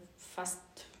aktuell fast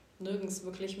nirgends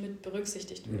wirklich mit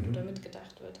berücksichtigt wird oder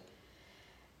mitgedacht wird.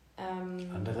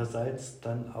 Andererseits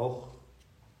dann auch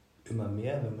immer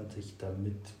mehr, wenn man sich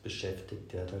damit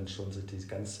beschäftigt, ja dann schon so diese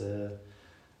ganze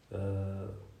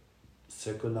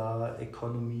Circular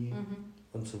Economy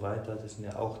und so weiter, das sind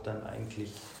ja auch dann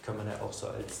eigentlich, kann man ja auch so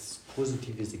als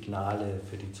positive Signale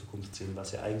für die Zukunft sehen,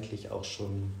 was ja eigentlich auch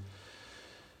schon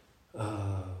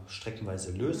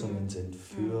streckenweise Lösungen sind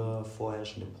für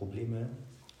vorherrschende Probleme.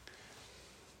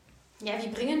 Ja, wie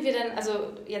bringen wir denn,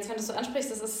 also jetzt, wenn du es so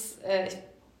ansprichst, das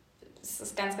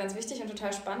ist ganz, ganz wichtig und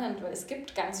total spannend, weil es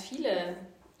gibt ganz viele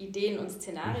Ideen und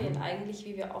Szenarien eigentlich,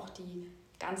 wie wir auch die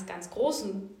ganz, ganz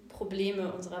großen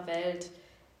Probleme unserer Welt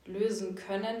lösen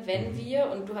können, wenn wir,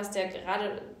 und du hast ja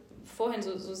gerade vorhin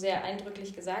so sehr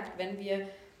eindrücklich gesagt, wenn wir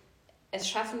es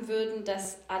schaffen würden,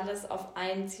 dass alles auf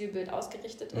ein Zielbild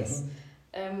ausgerichtet ist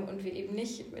und wir eben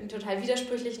nicht in total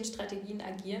widersprüchlichen Strategien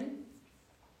agieren.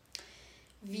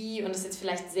 Und das ist jetzt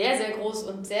vielleicht sehr, sehr groß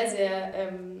und sehr,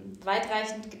 sehr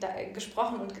weitreichend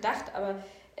gesprochen und gedacht, aber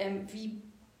wie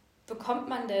bekommt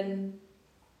man denn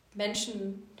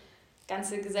Menschen,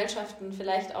 ganze Gesellschaften,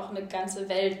 vielleicht auch eine ganze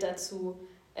Welt dazu,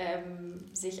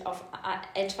 sich auf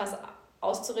etwas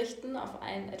auszurichten,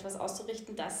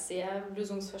 das sehr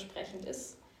lösungsversprechend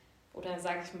ist? Oder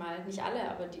sage ich mal, nicht alle,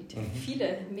 aber die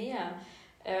viele mehr.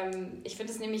 Ich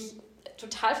finde es nämlich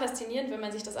total faszinierend, wenn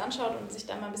man sich das anschaut und sich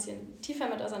da mal ein bisschen tiefer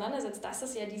mit auseinandersetzt, dass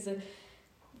es ja diese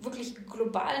wirklich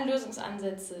globalen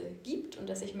Lösungsansätze gibt und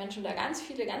dass sich Menschen da ganz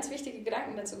viele, ganz wichtige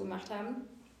Gedanken dazu gemacht haben.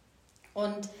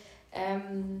 Und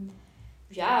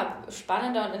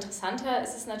spannender und interessanter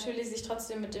ist es natürlich, sich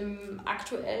trotzdem mit dem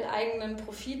aktuell eigenen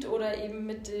Profit oder eben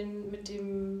mit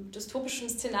dem dystopischen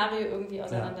Szenario irgendwie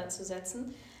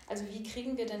auseinanderzusetzen. Also wie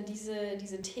kriegen wir denn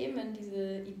diese Themen,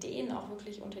 diese Ideen auch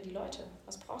wirklich unter die Leute?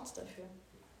 Was braucht es dafür?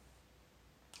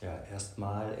 Ja,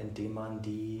 erstmal, indem man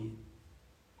die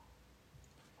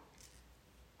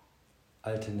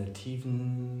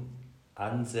alternativen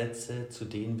Ansätze zu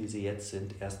denen, wie sie jetzt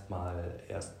sind, erstmal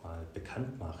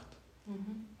bekannt macht.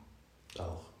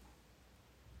 Auch.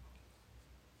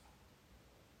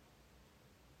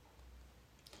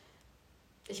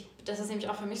 Das ist nämlich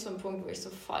auch für mich so ein Punkt, wo ich so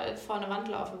voll vor eine Wand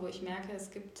laufe, wo ich merke,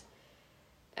 es gibt,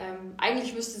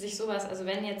 eigentlich müsste sich sowas, also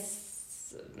wenn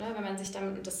jetzt, wenn man sich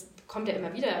damit, und das kommt ja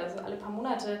immer wieder, also alle paar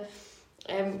Monate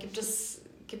gibt es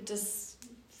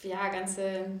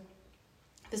ganze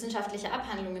wissenschaftliche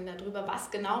Abhandlungen darüber,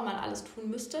 was genau man alles tun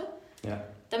müsste,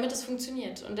 damit es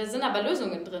funktioniert. Und da sind aber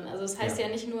Lösungen drin. Also das heißt ja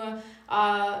nicht nur,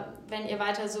 wenn ihr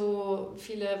weiter so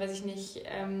viele,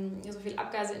 so viel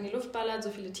Abgase in die Luft ballert, so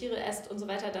viele Tiere esst und so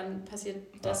weiter, dann passiert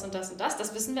das und das und das.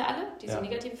 Das wissen wir alle, diese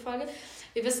negative Folge.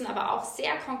 Wir wissen aber auch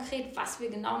sehr konkret, was wir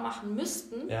genau machen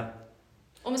müssten,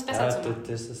 um es besser zu machen.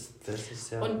 Das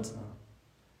ist ja... Und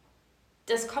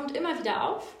das kommt immer wieder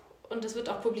auf und das wird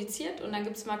auch publiziert und dann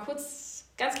gibt es mal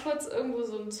ganz kurz irgendwo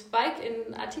so einen Spike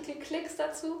in Artikelklicks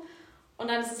dazu und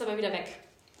dann ist es aber wieder weg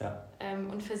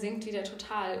und versinkt wieder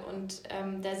total. Und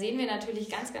da sehen wir natürlich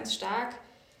ganz, ganz stark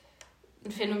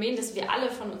ein Phänomen, das wir alle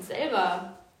von uns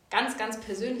selber ganz, ganz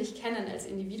persönlich kennen als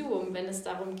Individuum, wenn es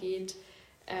darum geht,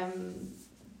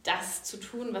 das zu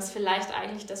tun, was vielleicht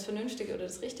eigentlich das Vernünftige oder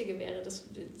das Richtige wäre.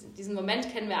 Diesen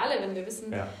Moment kennen wir alle, wenn wir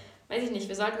wissen, weiß ich nicht,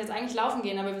 wir sollten jetzt eigentlich laufen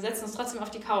gehen, aber wir setzen uns trotzdem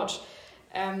auf die Couch.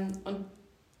 Und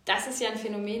das ist ja ein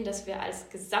Phänomen, das wir als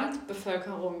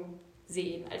Gesamtbevölkerung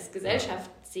sehen, als Gesellschaft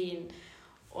sehen.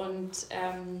 Und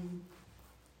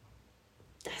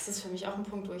das ist für mich auch ein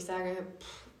Punkt, wo ich sage,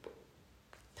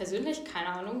 persönlich, keine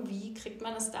Ahnung, wie kriegt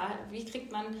man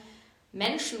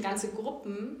Menschen, ganze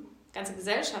Gruppen, ganze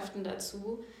Gesellschaften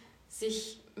dazu,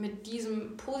 sich mit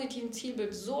diesem positiven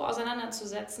Zielbild so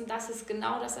auseinanderzusetzen, dass es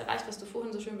genau das erreicht, was du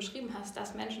vorhin so schön beschrieben hast,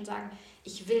 dass Menschen sagen,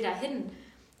 ich will dahin,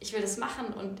 ich will das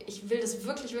machen und ich will das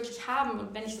wirklich, wirklich haben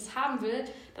und wenn ich das haben will,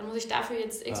 dann muss ich dafür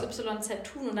jetzt XYZ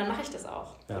tun und dann mache ich das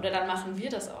auch. Oder dann machen wir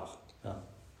das auch.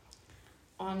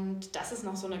 Und das ist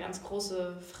noch so eine ganz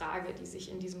große Frage, die sich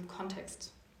in diesem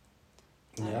Kontext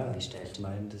stellt. Ich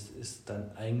meine, das ist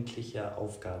dann eigentlich ja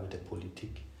Aufgabe der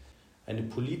Politik. Eine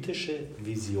politische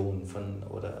Vision von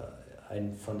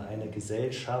einer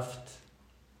Gesellschaft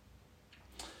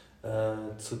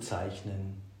zu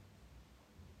zeichnen,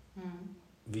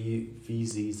 wie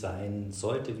sie sein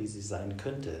sollte, wie sie sein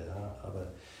könnte. Ja?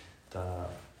 Aber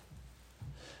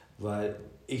weil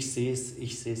ich sehe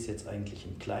es jetzt eigentlich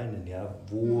im Kleinen, ja,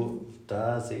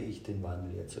 da sehe ich den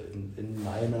Wandel jetzt in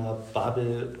meiner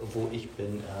Bubble, wo ich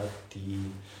bin,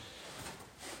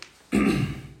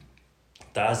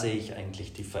 da sehe ich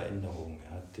eigentlich die Veränderung,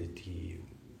 ja,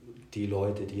 die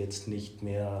Leute, die jetzt nicht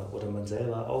mehr, oder man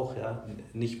selber auch, ja,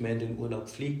 nicht mehr in den Urlaub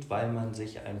fliegt, weil man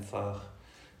sich einfach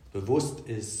bewusst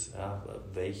ist, ja,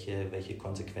 welche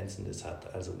Konsequenzen das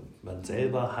hat. Also man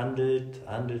selber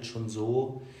handelt schon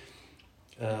so,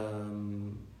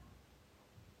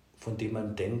 von dem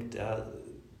man denkt, ja,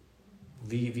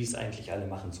 wie es eigentlich alle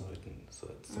machen sollten. So,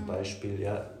 zum Beispiel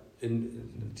ja,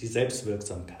 die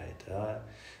Selbstwirksamkeit. Ja.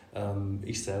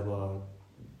 Ich selber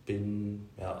bin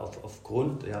ja,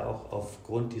 aufgrund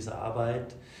dieser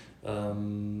Arbeit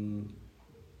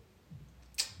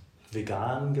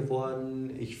vegan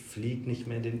geworden. Ich fliege nicht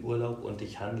mehr in den Urlaub und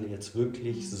ich handle jetzt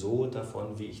wirklich so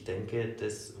davon, wie ich denke,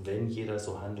 dass wenn jeder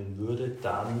so handeln würde,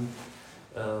 dann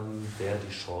wäre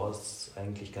die Chance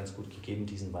eigentlich ganz gut gegeben,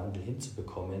 diesen Wandel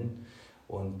hinzubekommen.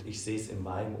 Und ich sehe es in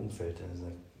meinem Umfeld. Also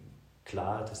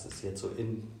klar, das ist jetzt so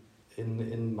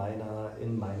in meiner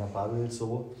Bubble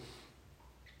so.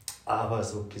 Aber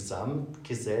so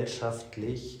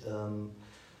gesamtgesellschaftlich,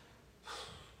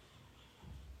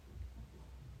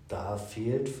 da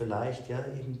fehlt vielleicht ja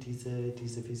eben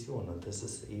diese Vision. Und das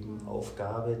ist eben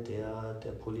Aufgabe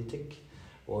der Politik.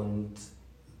 Und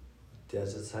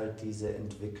das ist halt diese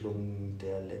Entwicklung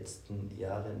der letzten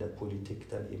Jahre in der Politik,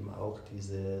 dann eben auch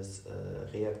dieses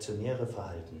reaktionäre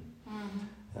Verhalten.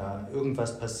 Ja,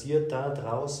 irgendwas passiert da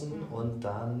draußen und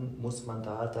dann muss man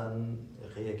da dann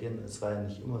reagieren. Es war ja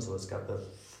nicht immer so. Es gab ja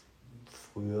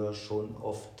früher schon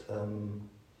oft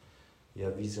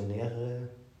visionäre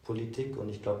Politik und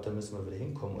ich glaube, da müssen wir wieder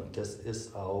hinkommen. Und das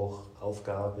ist auch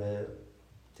Aufgabe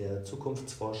der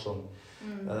Zukunftsforschung.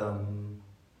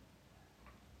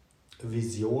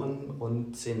 Visionen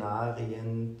und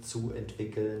Szenarien zu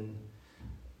entwickeln,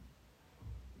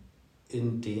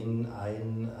 in denen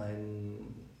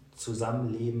ein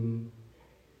Zusammenleben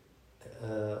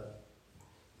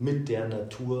mit der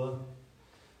Natur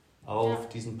auf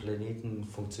diesem Planeten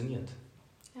funktioniert.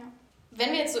 Ja.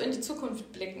 Wenn wir jetzt so in die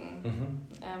Zukunft blicken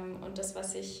und das,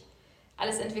 was sich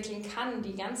alles entwickeln kann,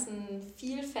 die ganzen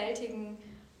vielfältigen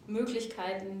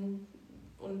Möglichkeiten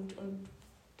und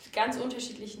ganz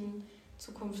unterschiedlichen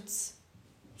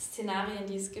Zukunftsszenarien,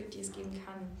 die es geben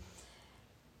kann.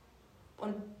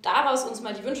 Und daraus uns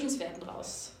mal die Wünschenswerten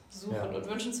raussuchen. Ja. Und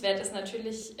wünschenswert ist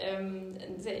natürlich ein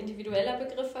sehr individueller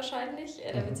Begriff wahrscheinlich.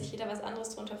 Da wird sich jeder was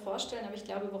anderes darunter vorstellen. Aber ich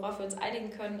glaube, worauf wir uns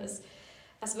einigen können, ist,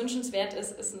 was wünschenswert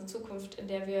ist eine Zukunft, in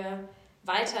der wir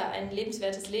weiter ein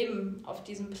lebenswertes Leben auf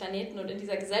diesem Planeten und in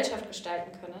dieser Gesellschaft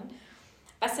gestalten können.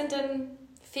 Was sind denn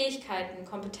Fähigkeiten,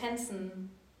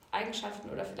 Kompetenzen, Eigenschaften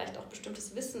oder vielleicht auch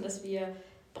bestimmtes Wissen, das wir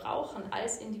brauchen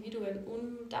als Individuen,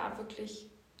 um da wirklich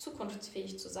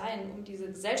zukunftsfähig zu sein, um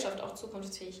diese Gesellschaft auch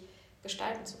zukunftsfähig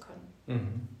gestalten zu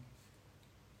können?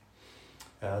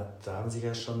 Ja, da haben sich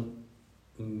ja schon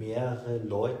mehrere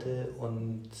Leute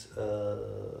und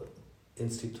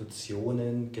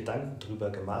Institutionen Gedanken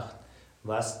drüber gemacht,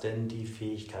 was denn die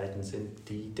Fähigkeiten sind,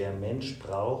 die der Mensch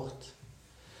braucht,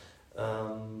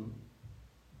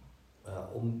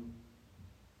 um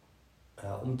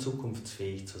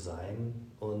zukunftsfähig zu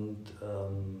sein. Und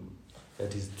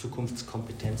diese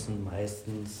Zukunftskompetenzen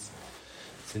meistens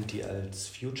sind die als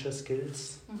Future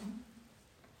Skills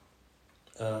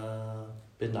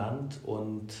benannt.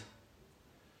 Und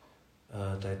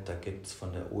da gibt es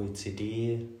von der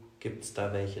OECD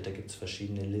da welche, da gibt es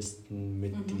verschiedene Listen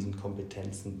mit diesen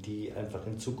Kompetenzen, die einfach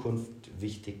in Zukunft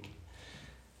wichtig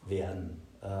werden.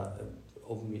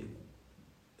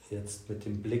 Jetzt mit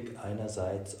dem Blick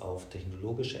einerseits auf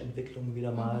technologische Entwicklung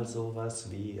wieder mal sowas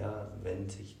wie, wenn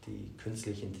sich die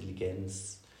künstliche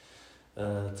Intelligenz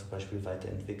zum Beispiel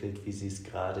weiterentwickelt, wie sie es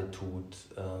gerade tut,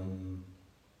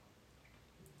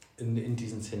 in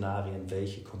diesen Szenarien,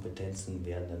 welche Kompetenzen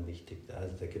wären dann wichtig.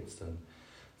 Also da gibt es dann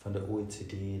von der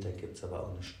OECD, da gibt es aber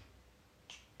auch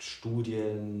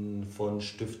Studien von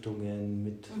Stiftungen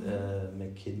mit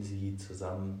McKinsey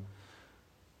zusammen,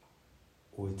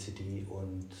 OECD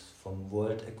und vom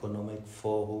World Economic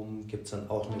Forum gibt es dann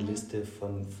auch eine Liste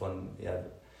von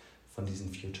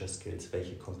diesen Future Skills,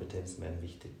 welche Kompetenzen wären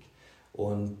wichtig.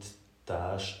 Und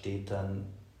da steht dann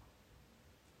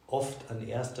oft an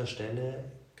erster Stelle,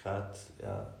 gerade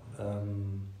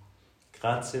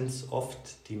sind es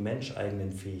oft die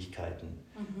menscheigenen Fähigkeiten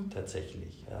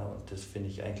tatsächlich. Ja, und das finde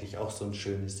ich eigentlich auch so ein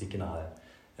schönes Signal.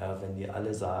 Ja, wenn die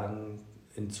alle sagen,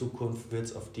 in Zukunft wird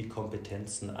es auf die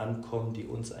Kompetenzen ankommen, die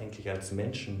uns eigentlich als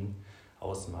Menschen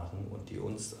ausmachen und die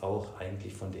uns auch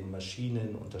eigentlich von den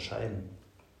Maschinen unterscheiden.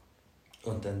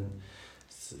 Und dann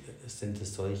sind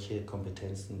es solche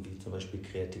Kompetenzen wie zum Beispiel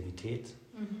Kreativität,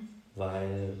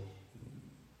 weil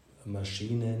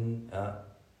Maschinen, ja,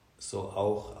 so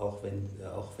auch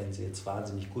wenn sie jetzt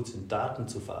wahnsinnig gut sind, Daten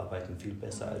zu verarbeiten, viel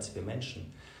besser als wir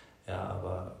Menschen. Ja,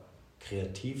 aber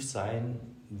kreativ sein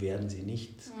werden sie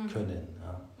nicht können.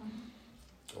 Ja.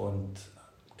 Und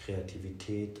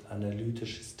Kreativität,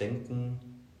 analytisches Denken,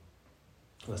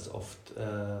 was oft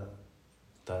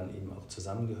dann eben auch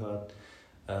zusammengehört.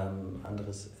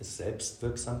 Anderes ist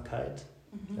Selbstwirksamkeit,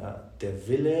 ja, der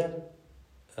Wille,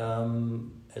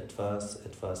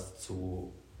 etwas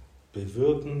zu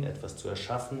bewirken, etwas zu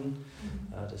erschaffen.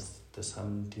 Ja, das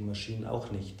haben die Maschinen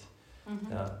auch nicht.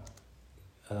 Ja,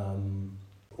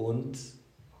 und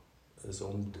also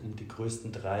um die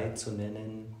größten 3 zu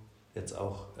nennen, jetzt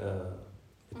auch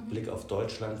mit Blick auf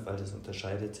Deutschland, weil das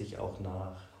unterscheidet sich auch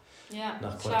nach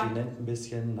Kontinent ein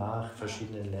bisschen, nach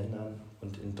verschiedenen Ländern.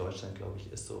 Und in Deutschland, glaube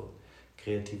ich, ist so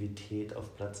Kreativität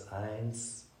auf Platz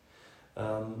 1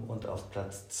 und auf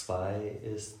Platz 2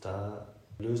 ist da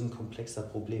Lösen komplexer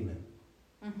Probleme.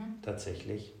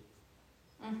 Tatsächlich.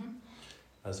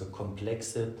 Also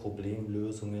komplexe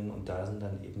Problemlösungen, und da sind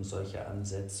dann eben solche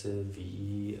Ansätze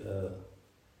wie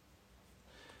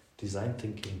Design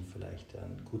Thinking vielleicht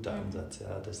ein guter Ansatz,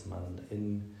 ja, dass man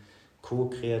in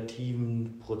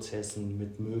ko-kreativen Prozessen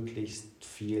mit möglichst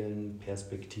vielen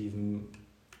Perspektiven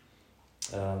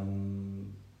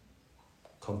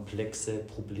komplexe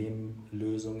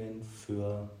Problemlösungen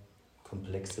für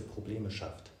komplexe Probleme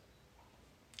schafft.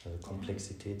 Also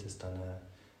Komplexität ist dann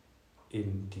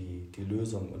eben die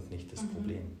Lösung und nicht das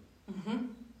Problem.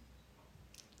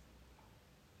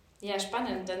 Ja,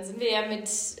 spannend. Dann sind wir ja mit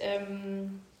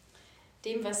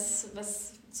dem,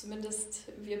 was zumindest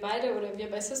wir beide oder wir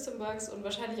bei Systemworks und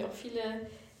wahrscheinlich auch viele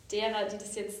derer, die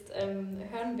das jetzt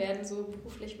hören werden, so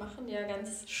beruflich machen, ja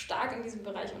ganz stark in diesem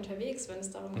Bereich unterwegs, wenn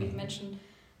es darum geht, Menschen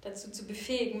dazu zu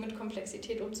befähigen, mit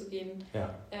Komplexität umzugehen,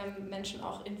 Menschen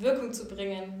auch in Wirkung zu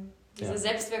bringen, diese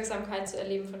Selbstwirksamkeit zu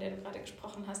erleben, von der du gerade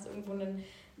gesprochen hast, irgendwo einen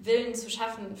Willen zu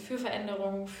schaffen für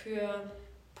Veränderung, für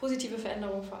positive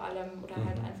Veränderung vor allem oder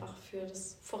halt einfach für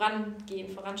das Vorangehen,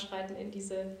 Voranschreiten in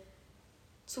diese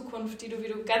Zukunft, die du, wie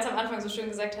du ganz am Anfang so schön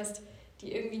gesagt hast,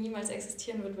 die irgendwie niemals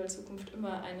existieren wird, weil Zukunft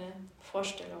immer eine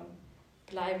Vorstellung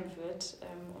bleiben wird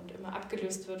und immer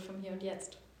abgelöst wird vom Hier und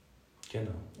Jetzt.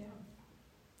 Genau. Ja.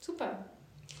 Super.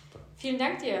 Vielen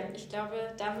Dank dir. Ich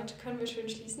glaube, damit können wir schön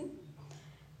schließen.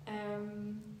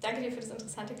 Danke dir für das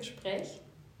interessante Gespräch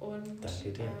und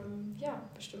danke dir. Ja,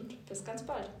 bestimmt bis ganz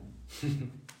bald.